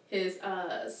number? His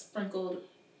sprinkled,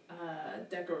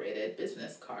 decorated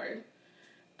business card.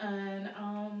 And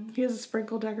he has a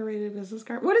sprinkled decorated business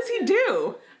card. What does he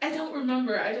do? I don't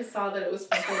remember. I just saw that it was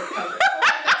sprinkled covered.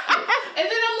 And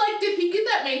then I'm like, did he get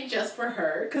that made just for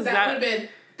her? Because that would have been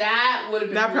That really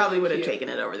probably would have cute. taken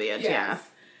it over the edge. Yes. Yeah.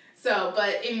 So,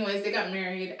 but anyways, they got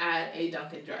married at a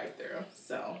Dunkin' drive-thru.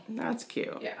 So that's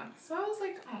cute. Yeah. So I was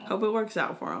like, oh. Hope it works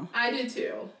out for them. I did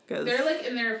too. They're like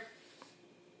in their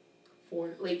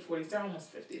late 40s. They're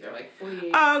almost 50. They're like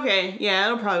 48. Oh, okay. Yeah,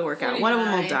 it'll probably work 49. out. One of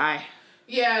them will die.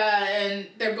 Yeah, and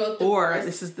they're both divorced. Or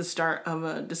this is the start of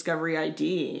a Discovery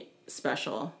ID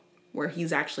special. where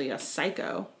he's actually a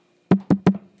psycho.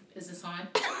 Is this on?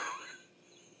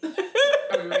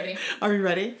 Are we ready? Are we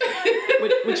ready?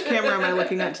 Which camera am I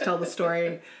looking at to tell the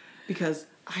story? Because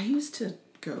I used to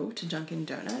go to Dunkin'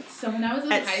 Donuts. So when I was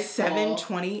in high school, at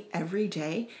 7:20 every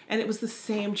day, and it was the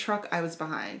same truck I was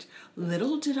behind.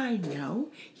 Little did I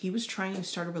know he was trying to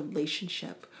start a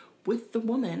relationship with the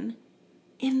woman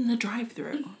in the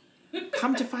drive-thru.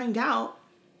 Come to find out,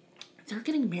 they're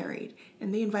getting married,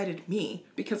 and they invited me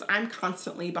because I'm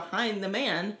constantly behind the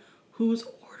man who's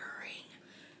ordering.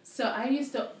 So I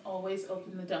used to always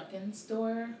open the Dunkin'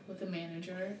 store with a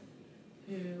manager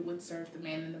who would serve the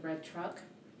man in the red truck.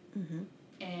 Mm-hmm.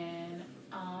 And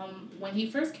when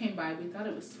he first came by, we thought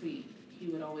it was sweet. He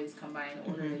would always come by and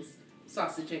order his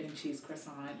sausage, egg, and cheese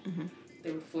croissant. Mm-hmm.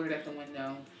 They would flirt at the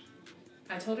window.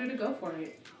 I told her to go for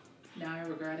it. Now I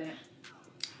regret it.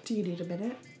 Do you need a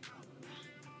minute?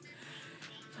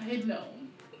 If I had known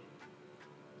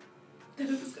that it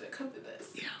was going to come to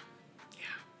this. Yeah.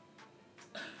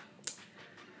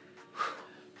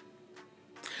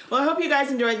 Well, I hope you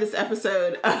guys enjoyed this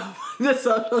episode of The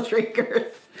Social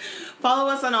Drinkers. Follow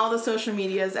us on all the social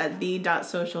medias at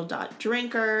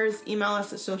the.social.drinkers. Email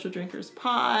us at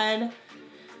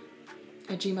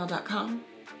socialdrinkerspod@gmail.com.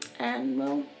 And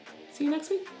we'll see you next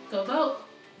week. Go, go.